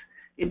defense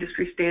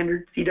industry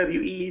standard.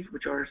 CWEs,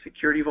 which are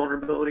security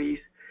vulnerabilities,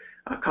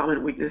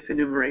 common weakness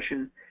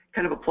enumeration,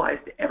 kind of applies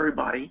to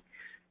everybody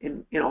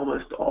in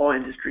almost all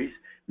industries.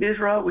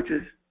 MISRA, which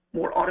is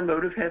more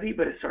automotive heavy,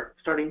 but it's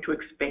starting to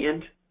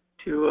expand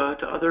to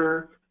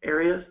other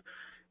areas.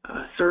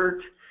 CERT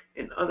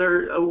and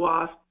other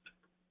OWASP,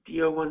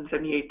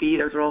 DO-178B,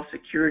 those are all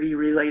security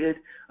related.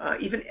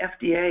 Even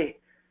FDA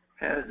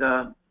has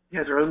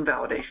their own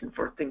validation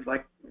for things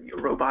like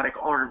robotic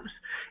arms,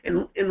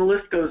 and the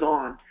list goes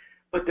on.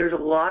 But there's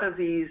a lot of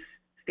these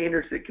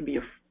standards that can be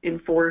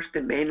enforced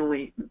and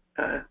manually,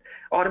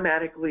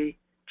 automatically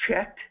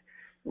checked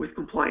with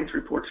compliance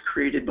reports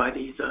created by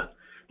these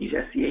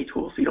SCA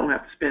tools. So you don't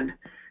have to spend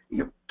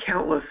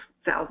countless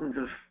thousands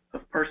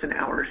of person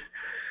hours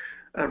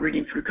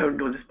reading through code and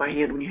doing this by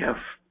hand when you have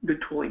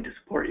good tooling to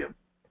support you.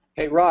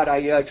 Hey, Rod,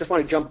 I just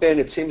want to jump in.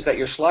 It seems that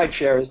your slide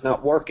share is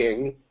not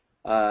working.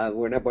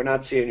 We're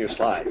not seeing your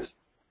slides.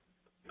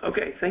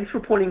 Okay, thanks for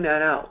pointing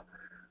that out.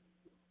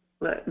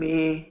 Let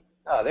me...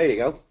 Oh, there you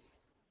go.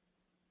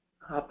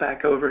 Hop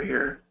back over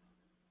here.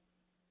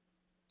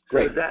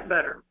 Great. So is that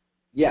better?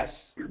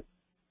 Yes.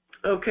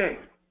 Okay.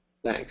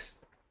 Thanks.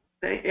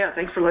 Yeah,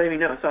 thanks for letting me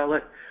know. So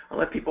I'll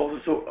let people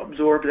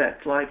absorb that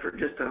slide for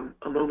just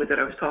a moment that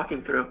I was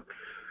talking through.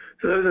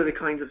 So those are the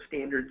kinds of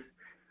standards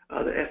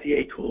the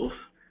SCA tools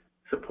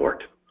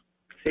support.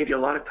 Save you a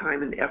lot of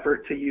time and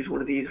effort to use one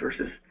of these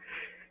versus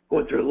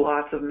going through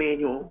lots of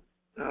manual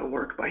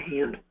work by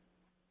hand.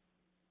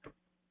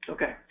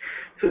 Okay,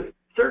 so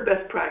third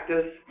best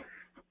practice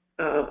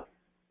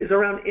is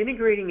around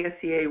integrating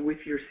SCA with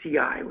your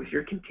CI, with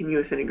your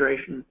continuous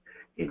integration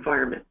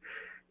environment.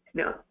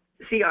 Now,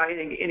 CI,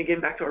 and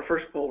again, back to our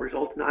first poll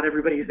results, not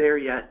everybody's there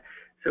yet.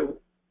 So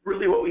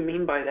really what we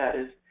mean by that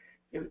is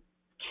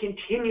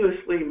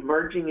continuously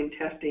merging and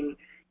testing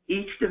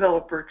each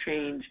developer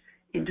change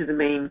into the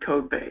main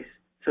code base.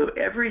 So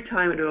every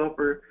time a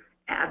developer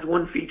adds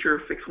one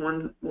feature, fix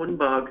one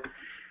bug,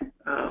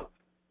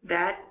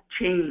 that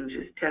change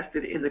is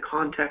tested in the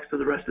context of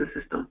the rest of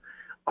the system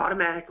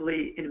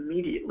automatically and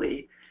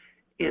immediately,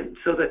 and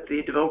so that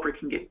the developer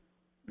can get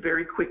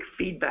very quick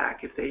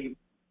feedback if they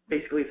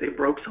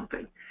broke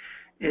something.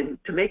 And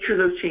to make sure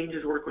those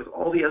changes work with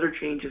all the other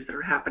changes that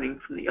are happening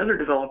from the other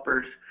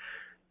developers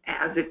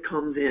as it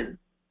comes in.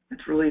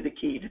 That's really the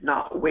key, to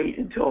not wait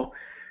until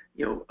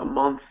a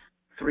month,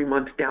 3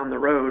 months down the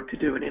road to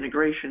do an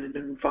integration and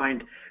then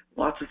find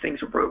lots of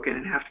things are broken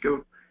and have to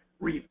go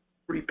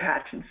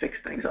repatch and fix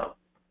things up.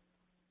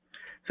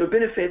 So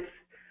benefits,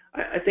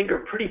 I think, are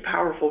pretty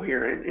powerful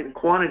here and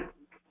quantified.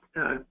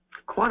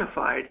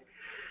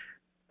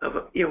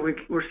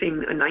 We're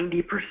seeing a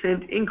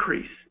 90%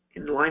 increase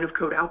in the line of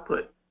code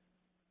output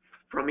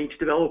from each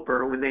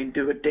developer when they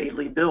do a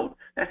daily build.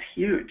 That's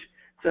huge.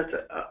 So that's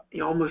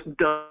almost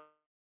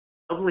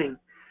doubling.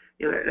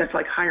 That's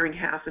like hiring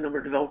half the number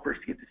of developers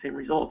to get the same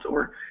results,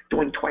 or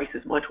doing twice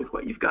as much with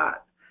what you've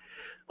got.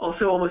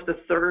 Also, almost a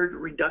third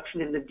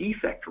reduction in the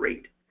defect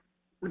rate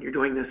when you're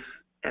doing this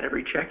at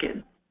every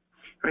check-in.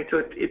 Right, so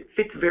it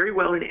fits very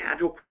well in an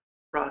agile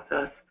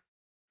process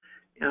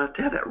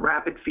to have that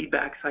rapid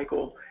feedback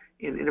cycle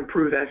and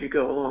improve as you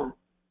go along.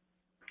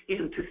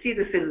 And to see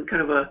this in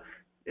kind of a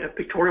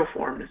pictorial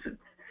form, there's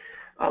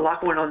a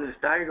lot going on in this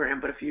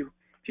diagram, but if you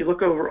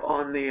look over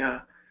on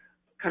the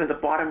kind of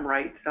the bottom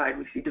right side,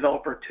 we see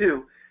developer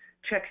 2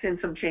 checks in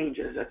some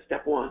changes, that's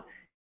step 1,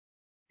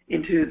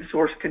 into the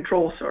source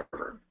control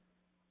server,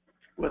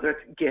 whether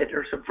it's Git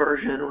or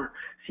Subversion or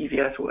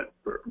CVS,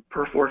 or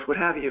Perforce, what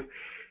have you.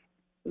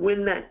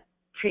 When that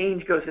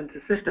change goes into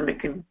the system, it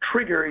can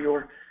trigger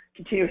your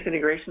continuous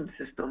integration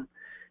system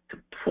to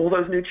pull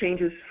those new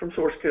changes from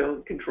source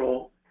code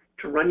control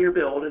to run your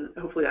build, and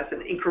hopefully that's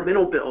an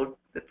incremental build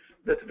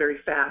that's very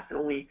fast and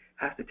only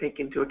has to take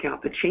into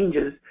account the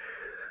changes.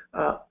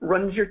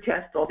 Runs your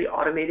tests, all the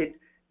automated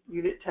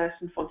unit tests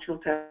and functional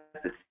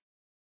tests,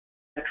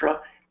 etc.,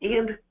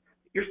 and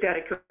your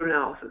static code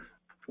analysis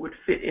would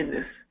fit in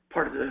this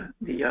part of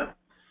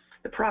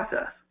the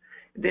process.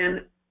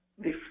 Then,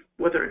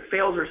 whether it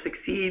fails or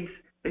succeeds,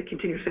 the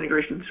continuous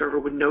integration server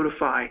would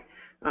notify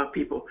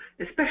people,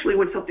 especially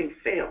when something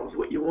fails.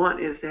 What you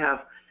want is to have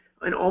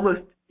an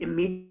almost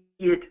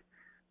immediate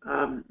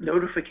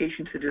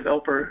notification to the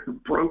developer who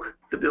broke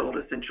the build,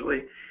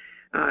 essentially.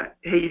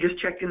 Hey, you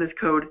just checked in this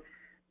code.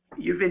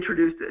 You've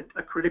introduced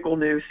a critical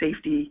new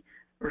safety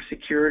or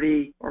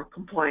security or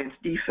compliance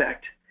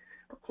defect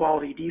or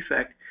quality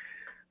defect.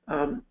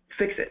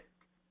 Fix it.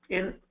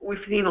 And we've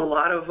seen a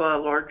lot of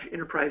large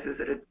enterprises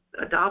that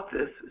adopt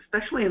this,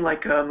 especially in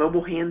like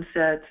mobile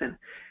handsets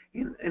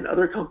and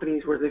other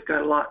companies where they've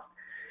got a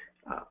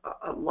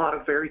lot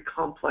of very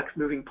complex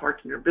moving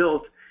parts in their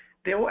builds.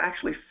 They will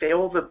actually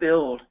fail the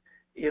build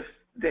if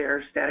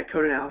their static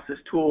code analysis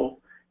tool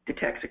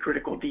detects a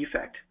critical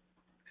defect.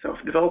 So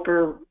if a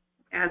developer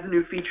adds a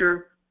new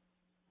feature,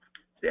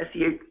 the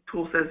SCA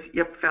tool says,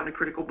 yep, found a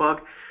critical bug,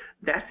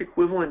 that's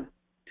equivalent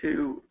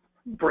to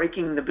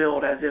breaking the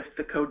build as if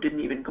the code didn't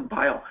even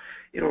compile.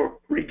 It'll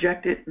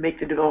reject it,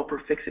 make the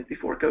developer fix it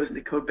before it goes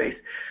into code base.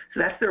 So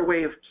that's their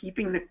way of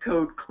keeping the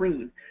code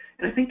clean.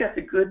 And I think that's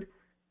a good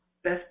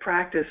best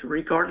practice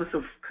regardless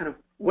of kind of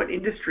what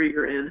industry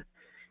you're in.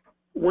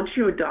 Once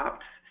you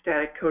adopt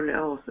static code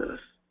analysis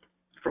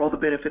for all the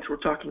benefits we're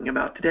talking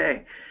about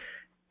today,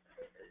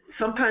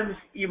 sometimes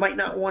you might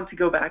not want to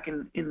go back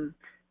and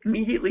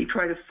immediately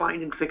try to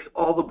find and fix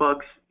all the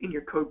bugs in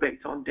your code base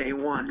on day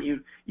one.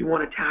 You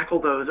want to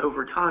tackle those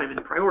over time and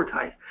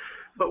prioritize.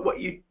 But what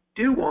you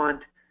do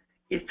want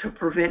is to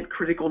prevent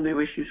critical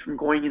new issues from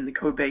going in the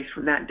code base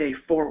from that day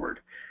forward.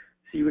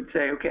 So you would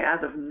say, okay,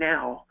 as of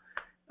now,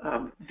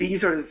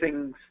 these are the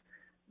things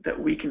that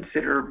we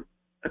consider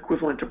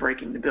equivalent to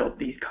breaking the build,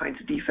 these kinds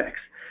of defects.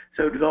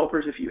 So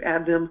developers, if you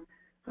add them,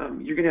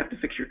 you're going to have to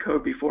fix your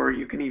code before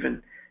you can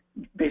even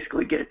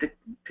basically get it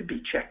to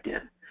be checked in.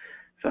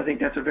 So I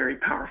think that's a very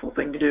powerful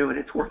thing to do, and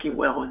it's working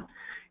well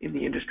in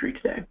the industry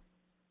today.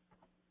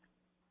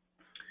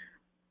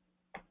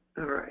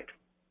 All right,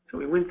 so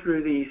we went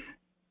through these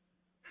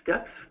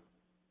steps.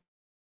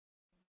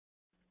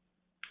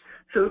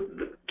 So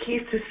the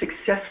keys to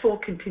successful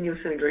continuous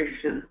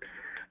integration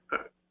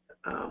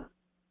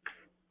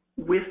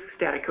with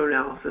static code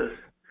analysis,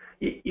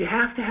 you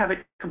have to have it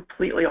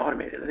completely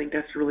automated. I think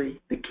that's really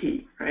the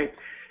key, right?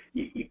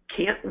 You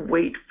can't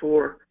wait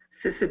for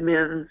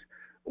sysadmins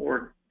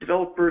or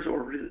developers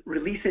or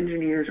release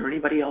engineers or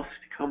anybody else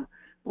to come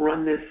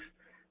run this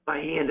by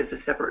hand as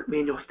a separate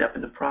manual step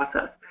in the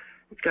process.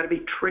 It's got to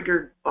be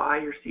triggered by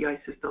your CI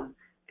system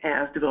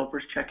as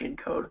developers check in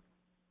code.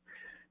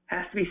 It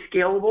has to be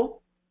scalable,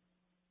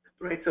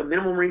 right? So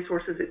minimum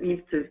resources it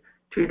needs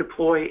to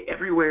deploy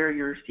everywhere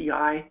your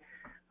CI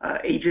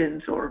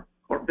agents or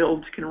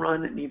builds can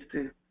run. It needs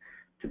to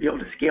be able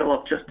to scale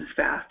up just as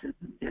fast and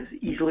as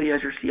easily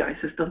as your CI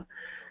system.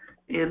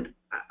 And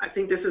I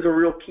think this is a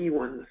real key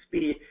one, the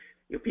speed.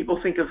 You know, people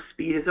think of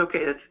speed as, okay,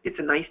 it's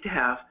a nice to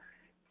have.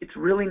 It's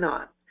really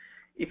not.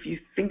 If you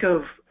think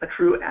of a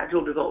true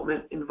agile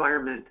development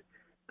environment,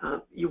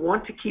 you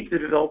want to keep the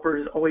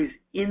developers always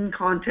in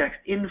context,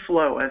 in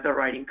flow as they're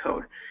writing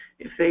code.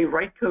 If they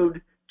write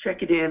code,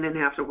 check it in, and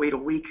have to wait a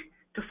week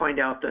to find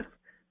out that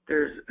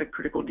there's a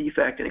critical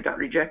defect and it got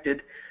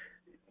rejected,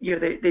 you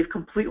know, they've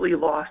completely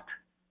lost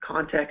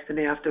context, and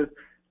they have to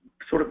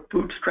sort of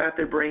bootstrap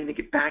their brain to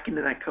get back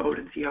into that code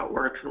and see how it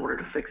works in order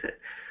to fix it.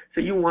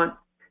 So you want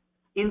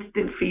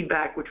instant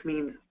feedback, which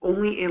means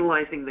only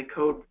analyzing the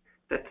code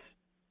that's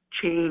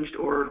changed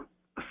or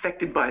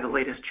affected by the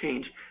latest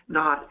change,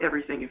 not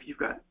everything. If you've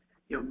got,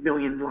 you know,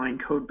 million-line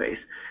code base,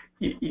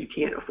 you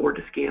can't afford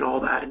to scan all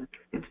that and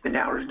spend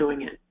hours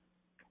doing it.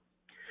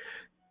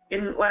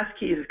 And last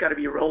key is it's got to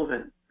be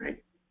relevant,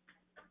 right?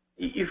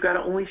 You've got to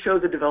only show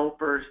the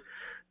developers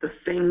the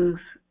things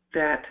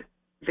that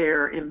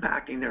they're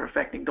impacting, they're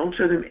affecting. Don't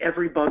show them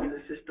every bug in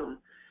the system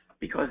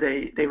because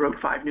they wrote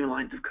 5 new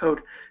lines of code.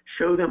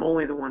 Show them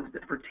only the ones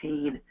that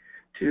pertain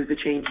to the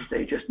changes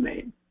they just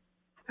made.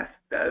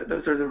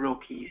 Those are the real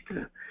keys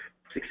to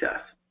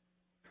success.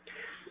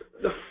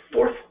 The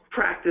fourth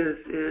practice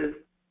is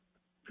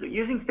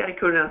using static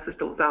code analysis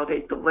to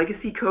validate the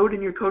legacy code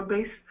in your code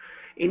base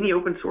in the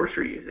open source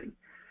you're using.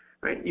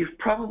 right? You've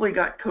probably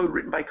got code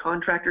written by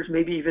contractors,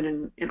 maybe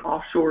even an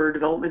offshore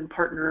development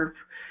partner.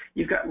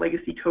 You've got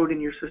legacy code in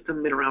your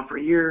system, been around for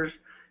years.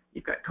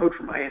 You've got code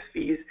from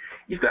ISVs.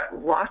 You've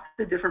got lots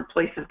of different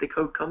places the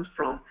code comes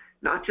from,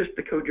 not just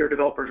the code your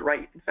developers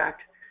write. In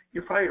fact,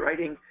 you're probably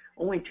writing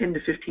only 10 to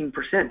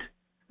 15%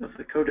 of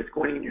the code that's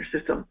going in your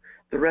system.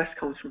 The rest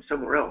comes from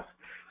somewhere else.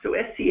 So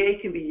SCA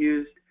can be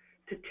used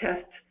to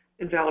test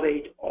and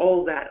validate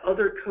all that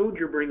other code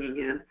you're bringing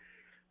in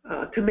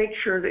to make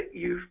sure that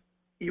you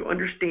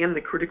understand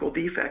the critical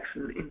defects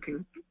and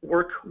can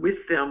work with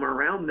them or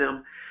around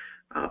them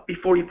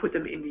before you put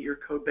them into your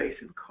code base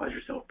and cause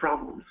yourself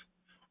problems.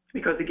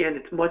 Because again,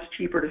 it's much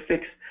cheaper to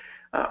fix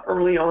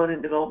early on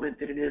in development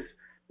than it is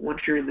once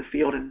you're in the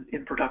field and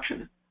in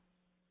production.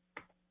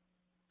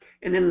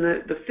 And then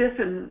the fifth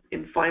and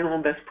final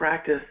and best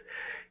practice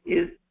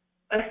is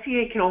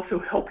SCA can also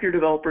help your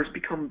developers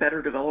become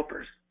better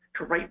developers,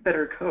 to write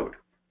better code.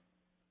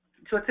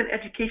 So it's an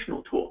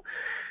educational tool.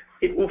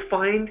 It will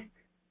find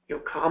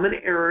common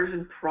errors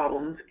and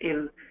problems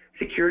in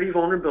security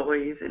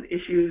vulnerabilities and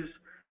issues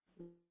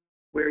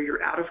where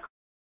you're out of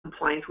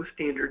compliance with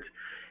standards.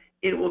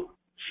 It will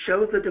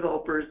show the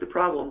developers the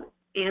problem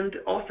and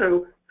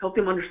also help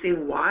them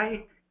understand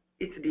why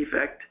it's a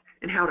defect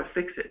and how to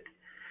fix it.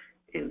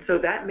 And so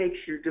that makes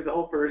your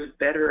developers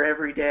better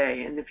every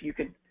day. And if you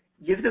can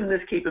give them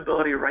this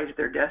capability right at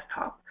their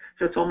desktop,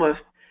 so it's almost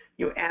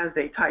as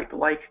they type,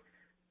 like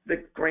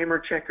the grammar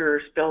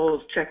checker,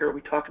 spells checker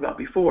we talked about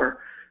before.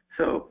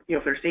 So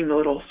if they're seeing the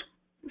little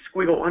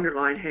squiggle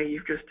underline, hey,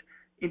 you've just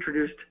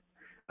introduced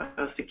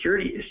a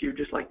security issue,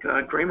 just like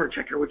a grammar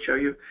checker would show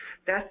you,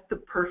 that's the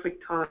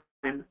perfect time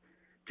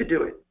to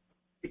do it.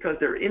 Because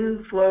they're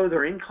in flow,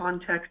 they're in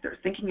context, they're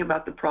thinking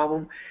about the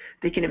problem,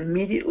 they can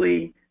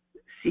immediately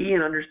see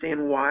and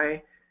understand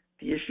why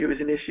the issue is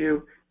an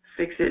issue,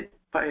 fix it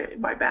by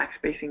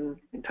backspacing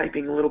and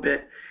typing a little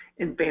bit,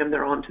 and bam,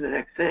 they're on to the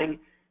next thing.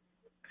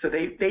 So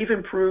they've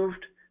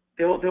improved,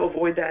 they'll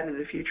avoid that in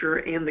the future,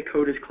 and the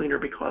code is cleaner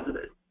because of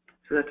it.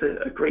 So that's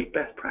a great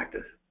best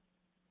practice.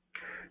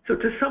 So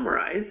to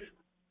summarize,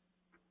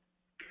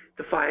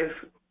 the 5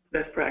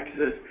 best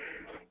practices: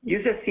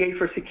 use SCA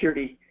for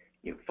security.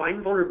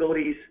 Find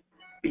vulnerabilities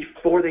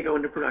before they go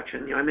into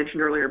production. I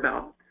mentioned earlier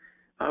about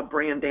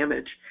brand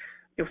damage.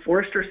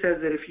 Forrester says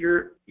that if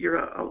you're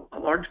a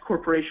large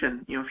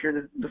corporation, if you're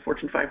in the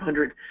Fortune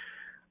 500,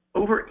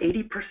 over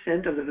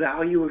 80% of the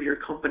value of your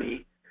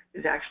company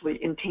is actually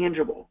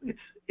intangible.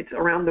 It's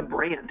around the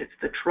brand. It's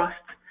the trust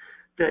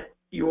that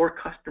your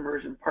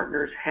customers and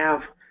partners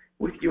have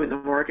with you in the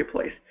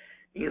marketplace.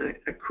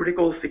 A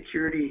critical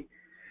security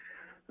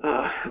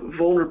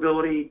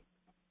vulnerability,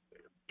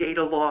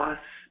 data loss,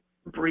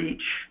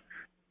 breach,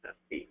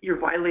 you're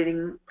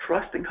violating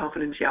trust and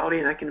confidentiality,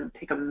 and that can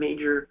take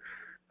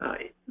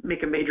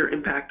make a major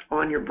impact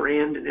on your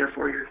brand and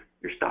therefore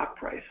your stock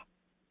price.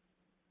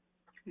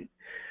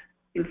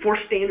 Enforce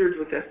standards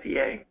with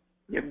SCA.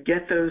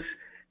 Get those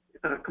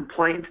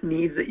compliance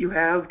needs that you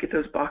have, get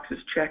those boxes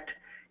checked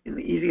in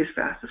the easiest,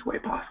 fastest way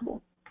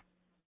possible.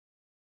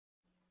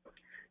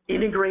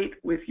 Integrate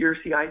with your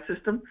CI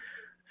system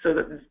so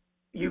that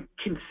you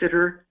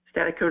consider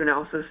static code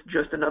analysis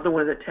just another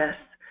one of the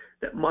tests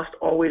that must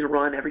always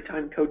run every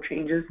time code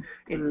changes,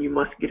 and you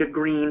must get a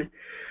green,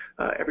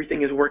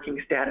 everything is working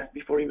status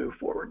before you move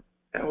forward.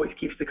 That always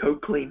keeps the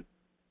code clean.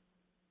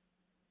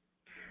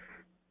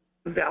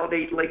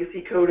 Validate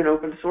legacy code and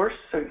open source.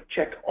 So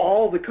check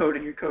all the code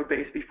in your code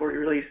base before you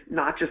release,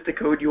 not just the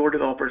code your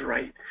developers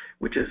write,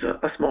 which is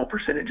a small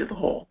percentage of the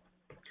whole.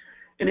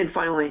 And then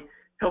finally,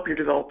 help your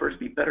developers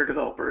be better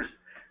developers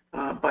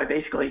by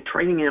basically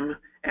training them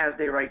as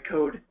they write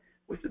code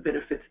with the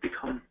benefits that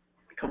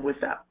come with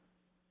that.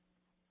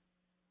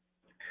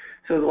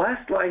 So the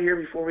last slide here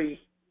before we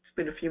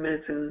spend a few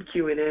minutes in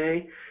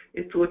Q&A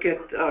is to look at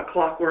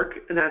Clockwork,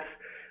 and that's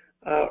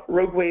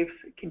RogueWave's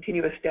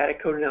continuous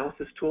static code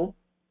analysis tool.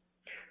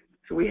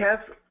 So we have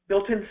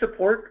built-in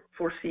support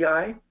for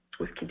CI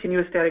with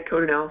continuous static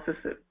code analysis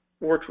that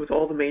works with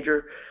all the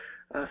major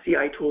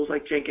CI tools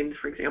like Jenkins,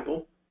 for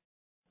example.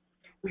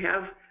 We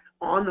have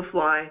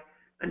on-the-fly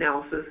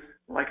analysis,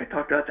 like I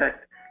talked about,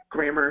 that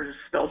grammar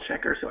spell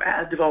checker. So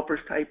as developers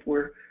type,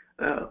 we're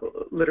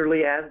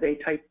literally as they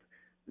type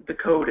the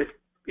code,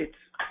 it's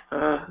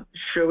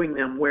showing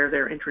them where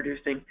they're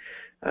introducing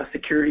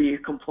security,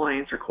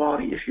 compliance, or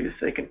quality issues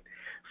so they can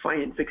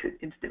find and fix it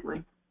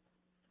instantly.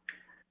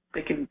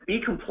 They can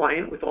be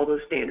compliant with all those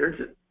standards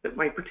that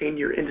might pertain to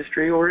your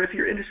industry, or if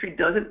your industry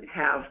doesn't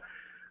have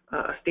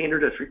a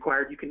standard that's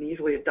required, you can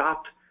easily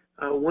adopt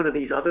one of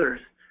these others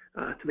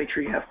to make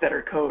sure you have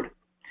better code.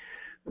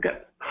 We've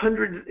got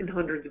hundreds and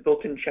hundreds of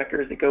built-in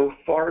checkers that go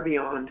far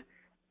beyond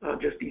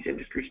just these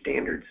industry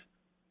standards.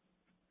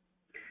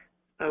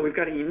 We've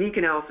got a unique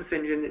analysis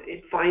engine.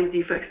 It finds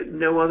defects that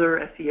no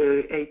other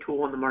SCA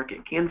tool on the market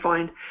can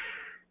find.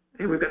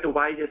 And we've got the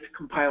widest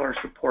compiler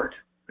support.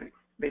 Right?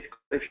 Basically,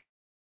 if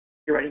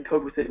you're writing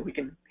code with it, we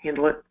can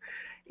handle it.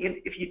 And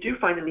if you do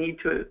find a need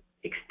to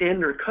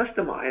extend or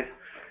customize,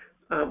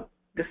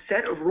 the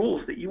set of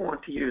rules that you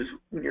want to use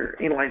when you're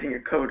analyzing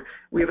your code.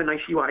 We have a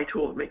nice UI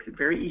tool that makes it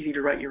very easy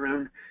to write your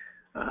own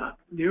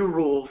new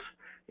rules,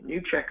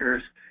 new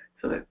checkers,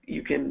 so that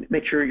you can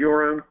make sure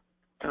your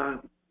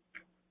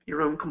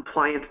own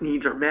compliance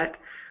needs are met.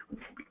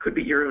 It could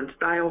be your own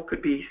style,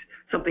 could be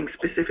something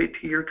specific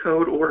to your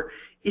code, or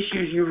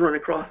issues you've run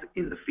across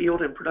in the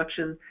field in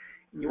production,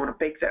 and you want to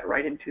bake that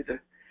right into the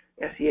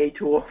SEA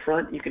tool up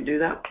front. You can do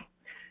that.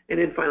 And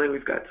then finally,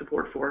 we've got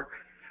support for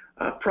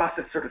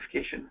process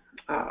certification,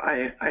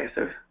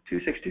 ISO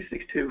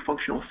 26262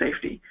 functional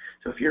safety.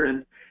 So if you're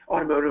in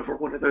automotive or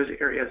one of those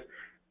areas,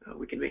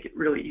 we can make it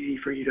really easy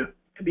for you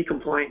to be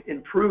compliant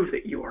and prove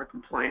that you are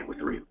compliant with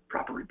the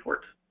proper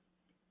reports.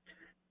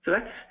 So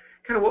that's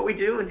kind of what we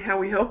do and how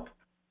we help,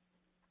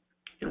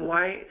 and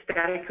why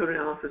static code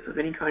analysis of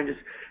any kind is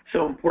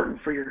so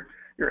important for your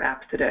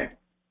apps today.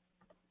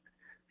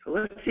 So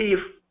let's see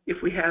if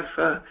we have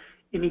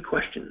any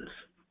questions.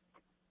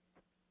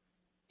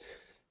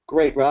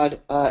 Great, Rod.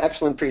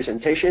 Excellent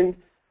presentation.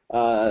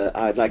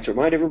 I'd like to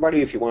remind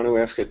everybody, if you want to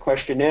ask a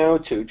question now,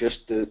 to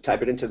just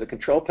type it into the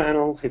control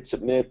panel, hit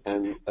submit,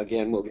 and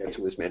again, we'll get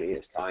to as many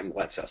as time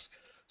lets us.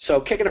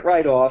 So kicking it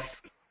right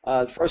off,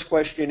 the first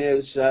question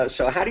is,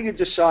 so how do you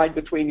decide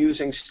between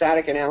using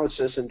static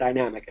analysis and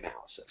dynamic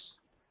analysis?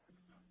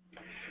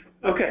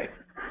 Okay,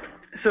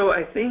 so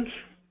I think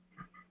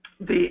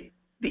the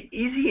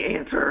easy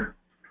answer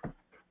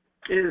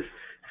is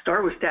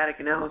start with static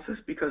analysis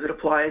because it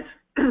applies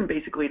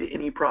basically to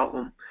any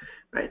problem,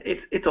 right?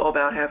 It's all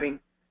about having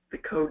the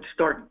code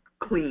start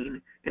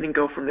clean and then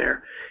go from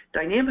there.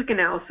 Dynamic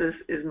analysis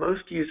is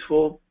most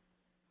useful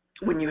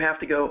when you have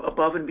to go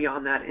above and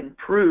beyond that and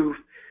prove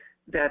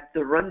that the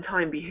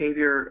runtime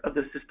behavior of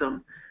the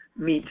system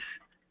meets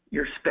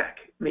your spec.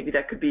 Maybe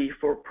that could be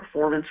for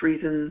performance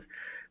reasons.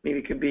 Maybe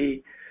it could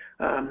be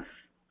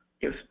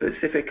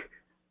specific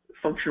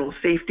functional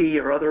safety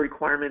or other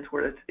requirements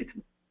where it's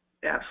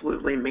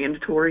absolutely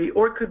mandatory,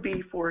 or it could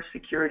be for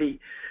security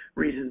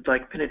reasons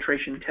like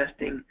penetration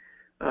testing,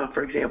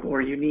 for example, where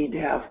you need to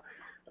have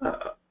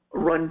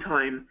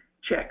runtime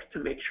checks to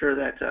make sure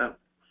that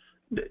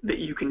that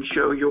you can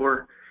show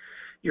your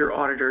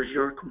auditors,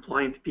 your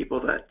compliance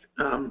people that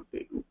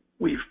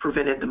we've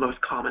prevented the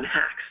most common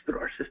hacks through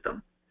our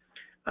system.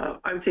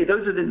 I would say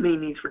those are the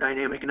main needs for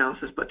dynamic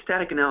analysis, but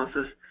static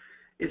analysis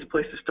is a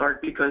place to start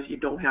because you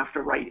don't have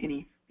to write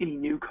any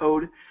new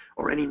code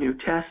or any new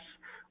tests,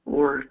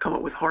 or come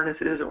up with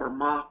harnesses or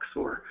mocks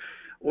or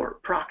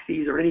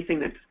proxies or anything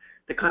that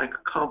kind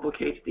of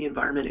complicates the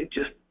environment. It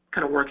just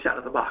kind of works out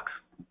of the box.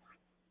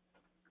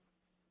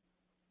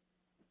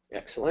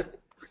 Excellent.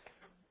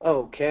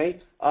 Okay.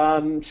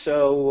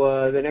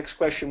 So the next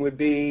question would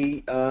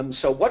be,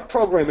 so what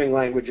programming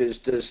languages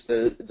does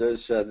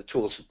the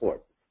tool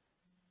support?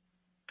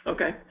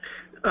 Okay.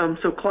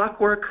 So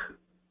Clockwork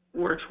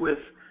works with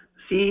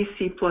C,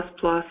 C++,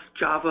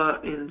 Java,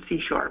 and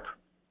C#.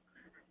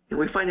 And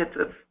we find that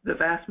the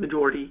vast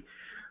majority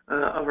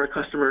of our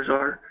customers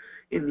are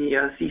in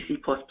the C, C++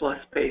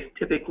 space,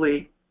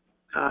 typically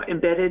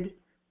embedded,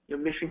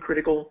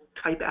 mission-critical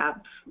type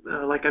apps,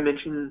 like I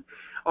mentioned,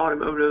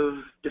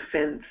 automotive,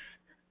 defense,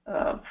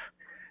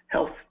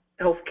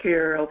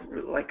 healthcare,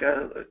 like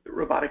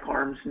robotic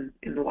arms and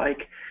the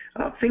like.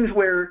 Things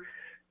where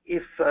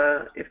if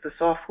the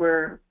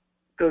software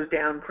goes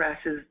down,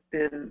 crashes,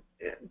 then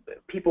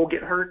people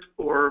get hurt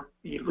or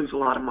you lose a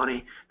lot of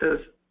money. Those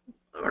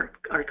are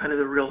kind of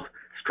the real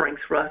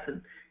strengths for us,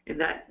 and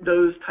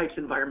those types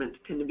of environments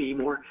tend to be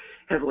more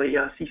heavily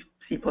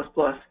C++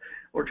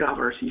 or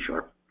Java or C#.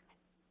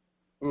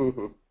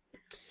 Mm-hmm.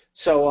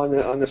 So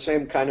on the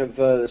same kind of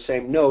the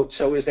same note,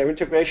 so is there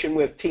integration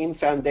with Team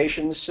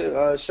Foundation's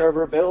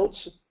server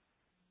builds?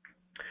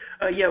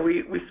 Yeah,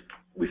 we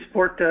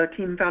support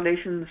Team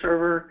Foundation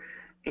server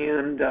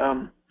and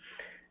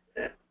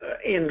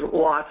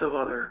lots of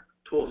other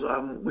tools.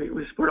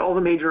 We support all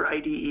the major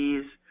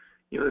IDEs,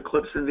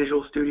 Eclipse and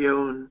Visual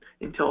Studio and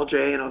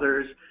IntelliJ and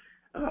others,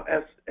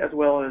 as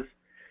well as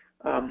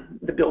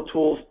the build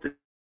tools,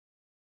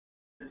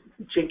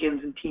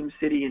 Jenkins and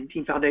TeamCity and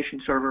Team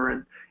Foundation server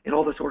and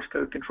all the source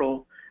code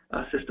control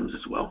systems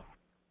as well.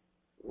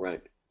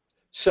 Right.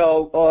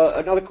 So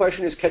another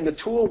question is, can the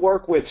tool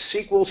work with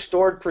SQL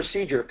stored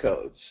procedure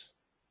codes?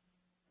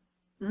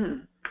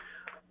 I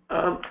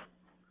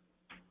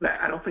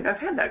don't think I've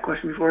had that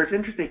question before. It's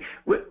interesting.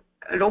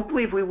 I don't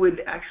believe we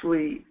would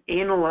actually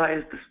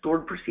analyze the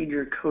stored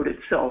procedure code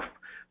itself,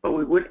 but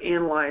we would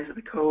analyze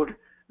the code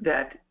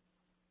that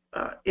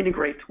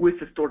integrates with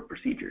the stored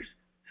procedures.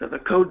 So the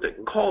code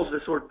that calls the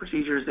stored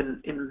procedures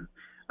and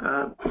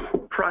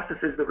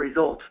processes the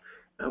results,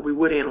 we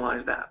would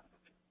analyze that.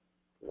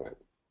 Right.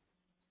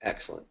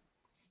 Excellent.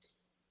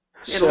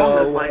 And along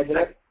those lines,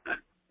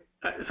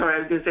 sorry, I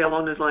was going to say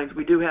along those lines,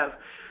 we do have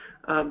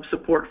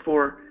support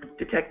for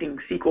detecting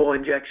SQL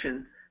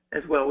injection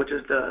as well, which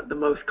is the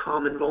most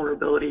common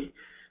vulnerability.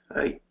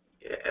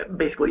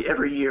 Basically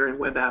every year in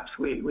web apps,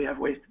 we have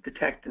ways to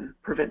detect and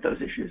prevent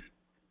those issues.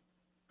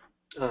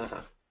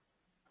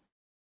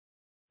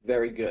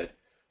 Very good.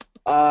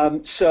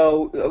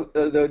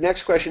 The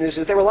next question is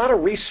there a lot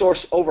of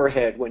resource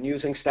overhead when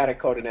using static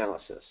code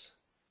analysis?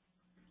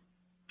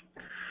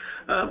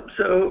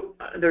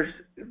 There's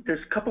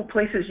a couple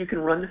places you can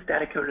run the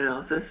static code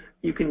analysis.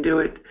 You can do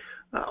it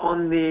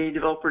on the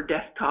developer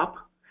desktop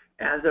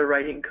as a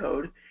writing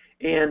code,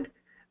 and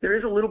there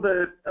is a little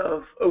bit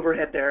of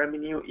overhead there. I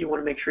mean, you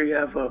want to make sure you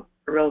have a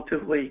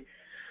relatively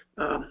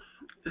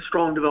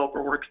strong developer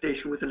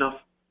workstation with enough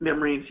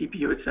memory and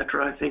CPU,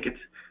 etc. I think it's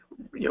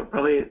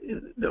probably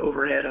the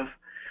overhead of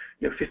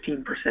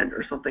 15%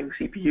 or something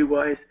CPU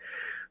wise.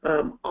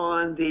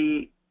 On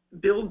the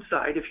build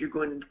side, if you're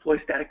going to deploy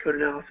static code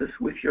analysis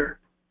with your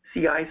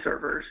CI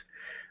servers,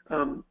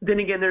 then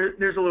again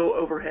there's a little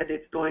overhead.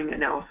 It's doing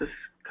analysis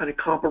kind of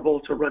comparable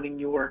to running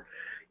your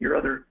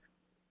other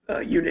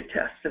unit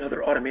tests and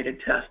other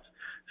automated tests.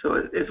 So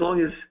as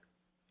long as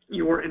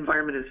your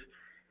environment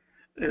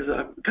is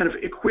kind of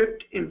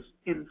equipped and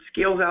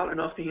scales out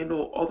enough to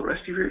handle all the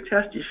rest of your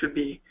tests, you should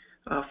be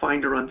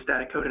fine to run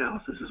static code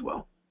analysis as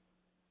well.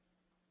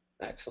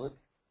 Excellent.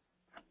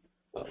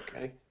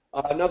 Okay.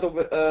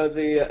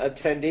 The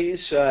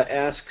attendees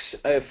asks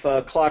if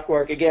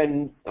Clockwork,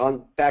 again,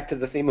 back to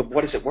the theme of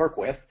what does it work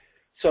with.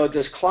 So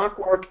does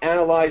Clockwork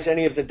analyze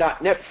any of the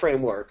 .NET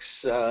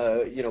frameworks,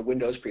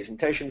 Windows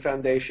Presentation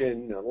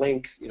Foundation,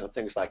 Link,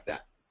 things like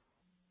that?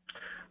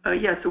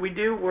 Yeah, so we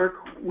do work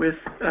with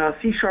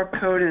C#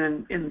 code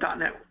in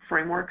 .NET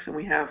frameworks, and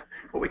we have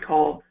what we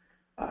call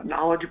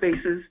knowledge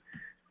bases,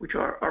 which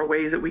are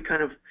ways that we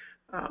kind of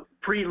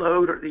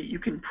preload, or that you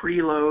can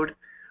preload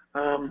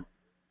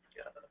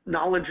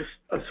knowledge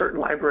of certain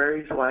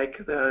libraries like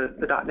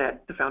the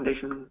 .NET, the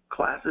Foundation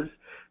classes,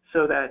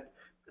 so that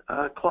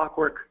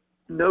Clockwork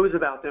knows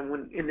about them,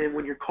 and then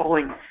when you're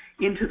calling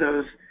into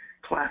those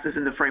classes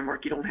in the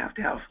framework, you don't have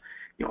to have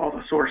all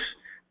the source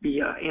be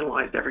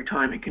analyzed every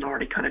time. It can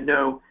already kind of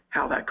know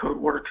how that code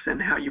works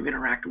and how you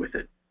interact with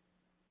it.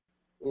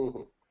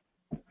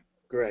 Mm-hmm.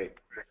 Great.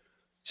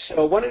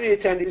 So one of the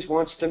attendees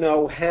wants to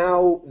know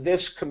how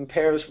this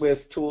compares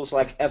with tools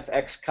like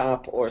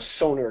FXCOP or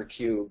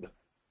SonarQube.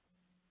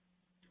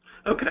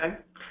 Okay.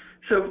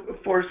 So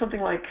for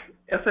something like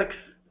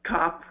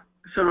FXCOP,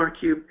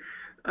 SonarQube,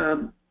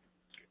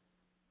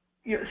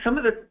 some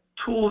of the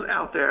tools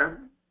out there,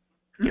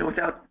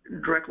 without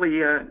directly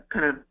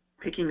kind of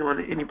picking on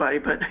anybody,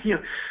 but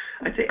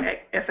I'd say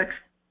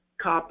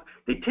FXCOP,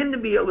 they tend to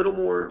be a little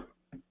more,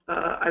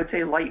 I would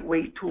say,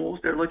 lightweight tools.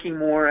 They're looking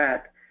more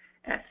at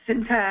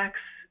syntax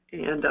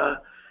and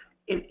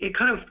it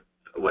kind of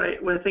what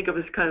I think of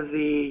as kind of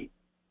the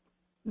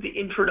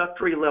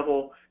introductory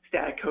level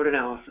static code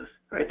analysis.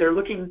 Right? They're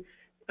looking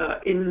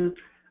in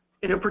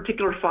a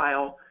particular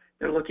file.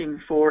 They're looking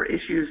for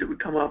issues that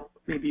would come up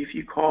maybe if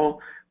you call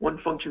one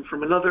function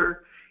from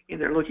another, and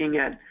they're looking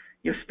at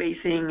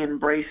spacing and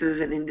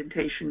braces and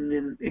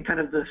indentation and kind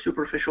of the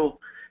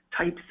superficial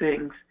type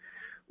things.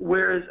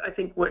 Whereas I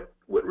think what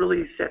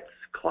really sets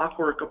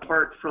Clockwork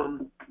apart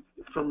from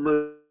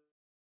most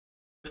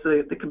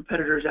of the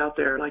competitors out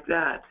there like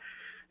that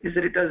is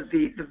that it does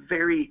the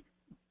very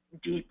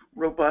deep,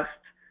 robust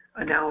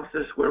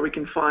analysis where we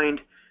can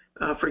find,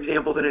 for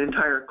example, that an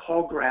entire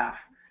call graph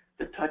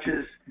that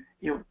touches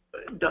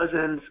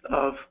dozens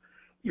of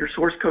your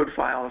source code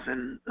files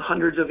and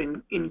hundreds of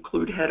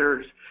include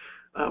headers.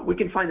 We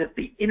can find that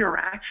the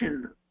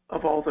interaction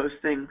of all those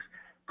things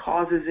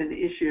causes an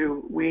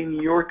issue when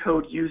your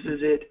code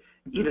uses it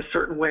in a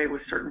certain way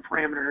with certain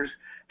parameters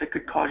that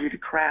could cause you to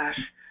crash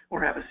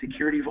or have a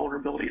security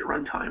vulnerability at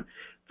runtime.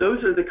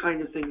 Those are the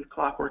kind of things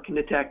Clockwork can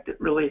detect that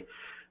really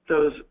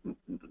those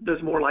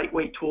more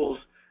lightweight tools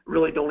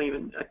really don't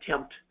even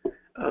attempt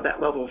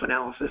that level of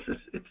analysis.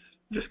 It's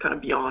just kind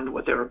of beyond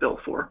what they were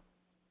built for.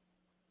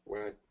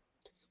 Right.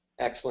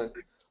 Excellent.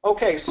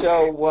 Okay,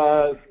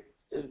 so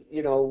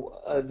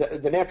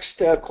the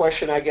next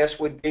question, I guess,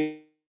 would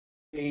be,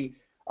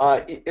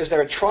 is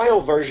there a trial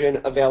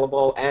version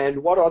available,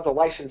 and what are the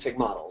licensing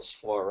models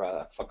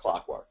for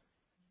Clockwork?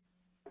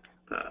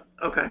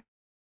 Okay.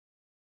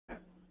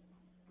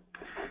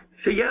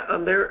 So yeah,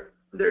 there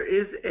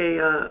is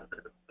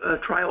a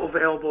trial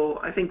available.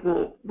 I think we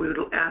would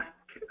ask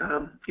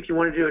if you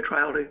want to do a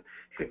trial to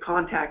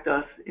contact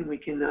us, and we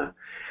can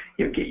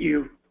get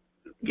you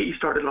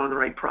started on the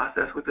right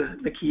process with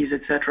the keys,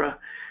 etc.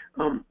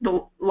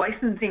 The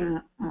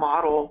licensing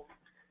model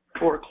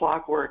for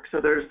Clockwork,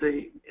 so there's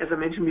as I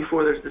mentioned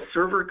before, there's the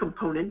server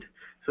component.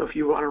 So if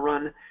you want to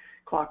run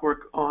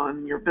Clockwork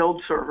on your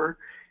build server,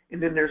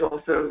 and then there's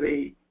also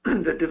the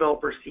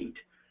developer seat.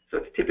 So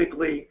it's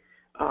typically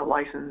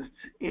licensed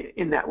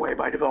in that way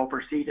by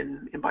developer seat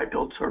and by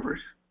build servers.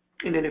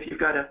 And then if you've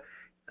got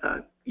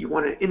you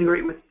want to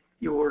integrate with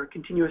your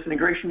continuous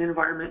integration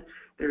environment,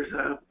 there's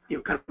a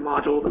kind of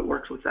module that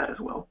works with that as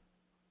well.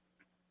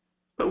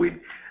 But we'd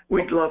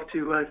love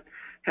to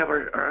have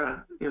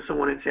our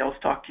someone in sales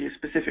talk to you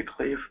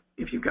specifically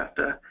if you've got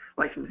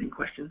licensing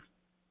questions.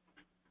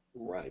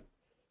 Right.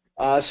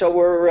 So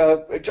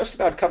we're just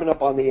about coming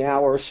up on the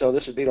hour, so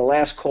this would be the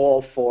last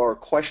call for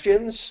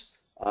questions.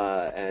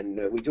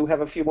 And we do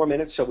have a few more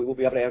minutes, so we will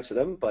be able to answer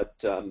them,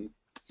 but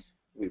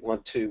we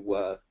want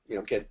to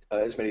get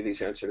as many of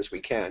these answered as we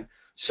can.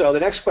 So the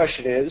next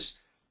question is,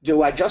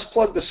 do I just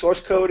plug the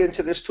source code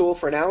into this tool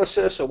for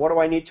analysis, or what do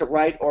I need to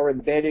write or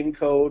embed in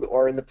code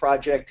or in the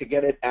project to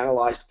get it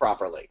analyzed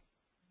properly?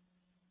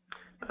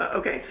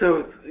 Okay,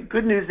 so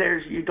good news there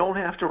is you don't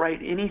have to write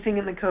anything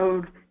in the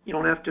code. You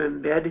don't have to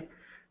embed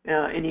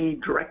any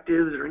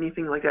directives or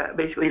anything like that.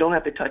 Basically, you don't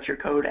have to touch your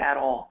code at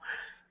all.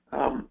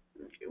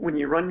 When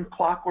you run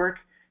Clockwork,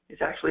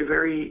 it's actually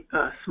very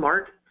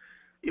smart.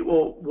 It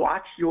will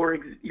watch your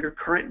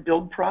current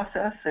build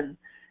process and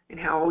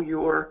how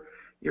your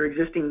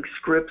existing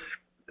scripts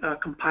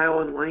compile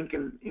and link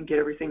and get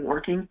everything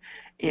working,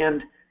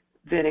 and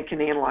then it can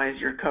analyze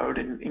your code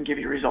and give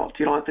you results.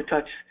 You don't have to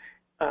touch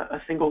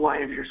a single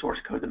line of your source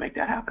code to make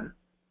that happen.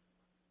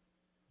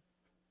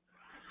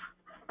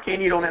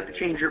 And you don't have to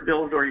change your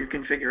build or your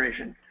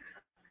configuration.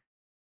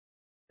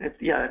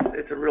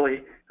 It's a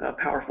really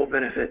powerful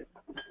benefit.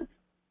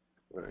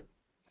 Right.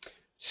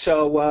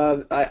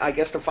 So I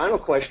guess the final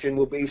question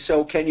will be,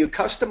 so can you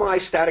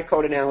customize static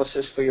code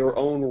analysis for your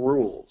own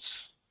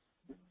rules?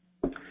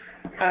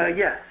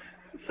 Yes.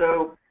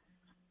 So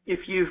if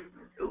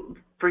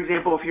for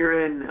example, if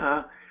you're in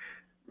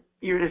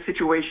a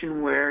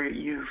situation where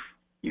you've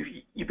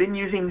been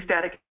using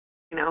static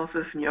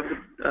analysis and you have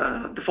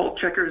the default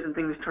checkers and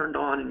things turned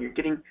on and you're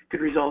getting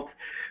good results,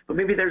 but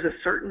maybe there's a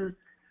certain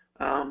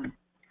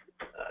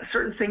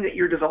thing that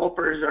your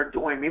developers are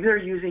doing. Maybe they're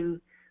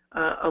using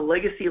a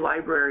legacy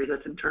library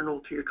that's internal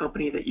to your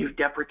company that you've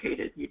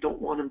deprecated. You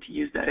don't want them to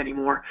use that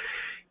anymore.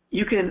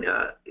 You can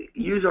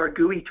use our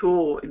GUI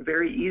tool and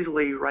very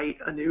easily write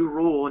a new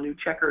rule, a new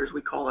checker as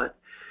we call it,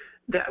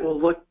 that will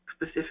look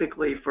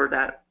specifically for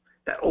that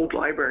old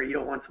library you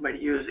don't want somebody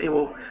to use. It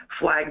will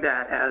flag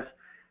that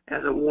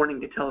as a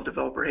warning to tell a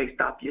developer, hey,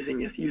 stop using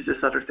this, use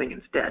this other thing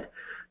instead.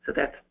 So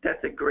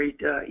that's a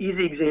great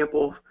easy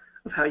example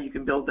of how you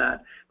can build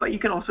that. But you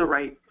can also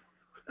write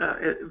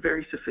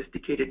very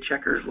sophisticated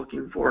checkers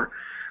looking for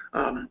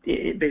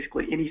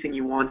basically anything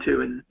you want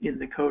to in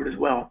the code as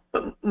well.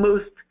 But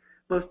most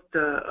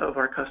of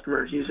our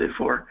customers use it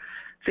for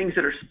things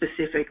that are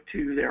specific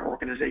to their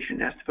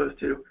organization as opposed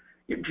to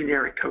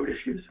generic code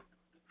issues.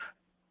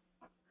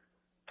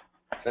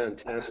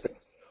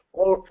 Fantastic.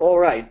 All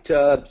right.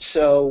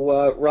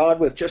 So, Rod,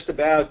 with just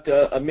about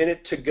a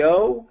minute to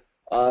go,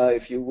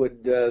 if you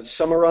would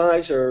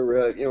summarize,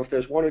 or if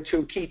there's one or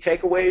two key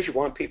takeaways you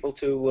want people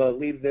to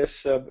leave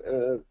this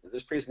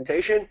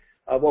presentation,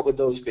 what would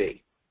those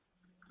be?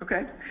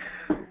 Okay.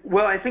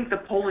 Well, I think the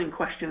polling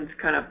questions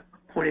kind of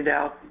pointed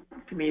out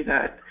to me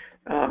that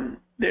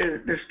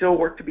there's still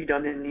work to be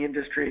done in the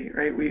industry,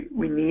 right?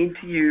 We need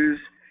to use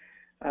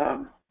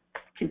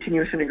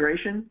continuous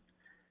integration.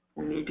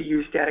 We need to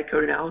use static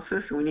code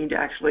analysis, and we need to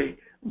actually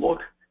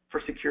look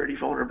for security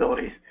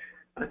vulnerabilities.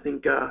 I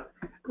think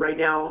right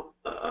now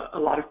a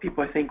lot of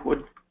people, I think,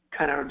 would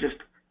kind of just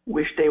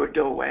wish they would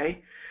go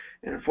away,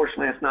 and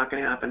unfortunately that's not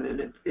going to happen.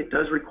 And it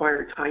does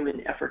require time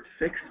and effort to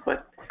fix,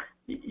 but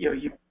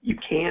you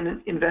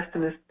can invest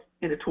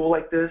in a tool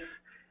like this.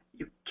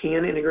 You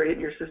can integrate it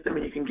in your system,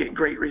 and you can get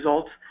great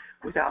results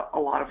without a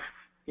lot of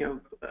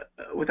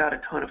without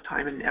a ton of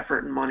time and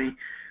effort and money.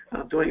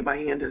 Doing it by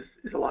hand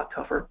is a lot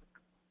tougher.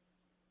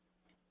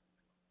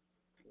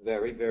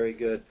 Very, very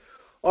good.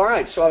 All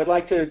right, so I'd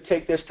like to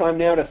take this time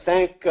now to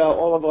thank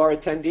all of our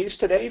attendees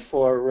today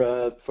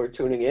for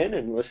tuning in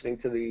and listening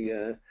to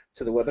the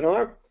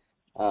webinar,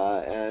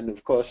 and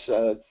of course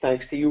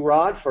thanks to you,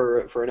 Rod,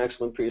 for an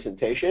excellent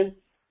presentation,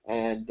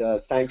 and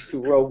thanks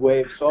to Rogue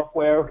Wave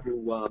Software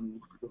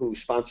who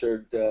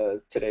sponsored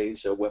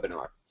today's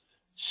webinar.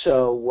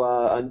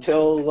 So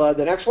until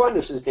the next one,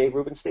 this is Dave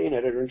Rubenstein,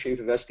 Editor-in-Chief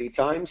of SD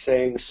Times,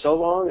 saying so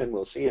long, and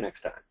we'll see you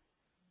next time.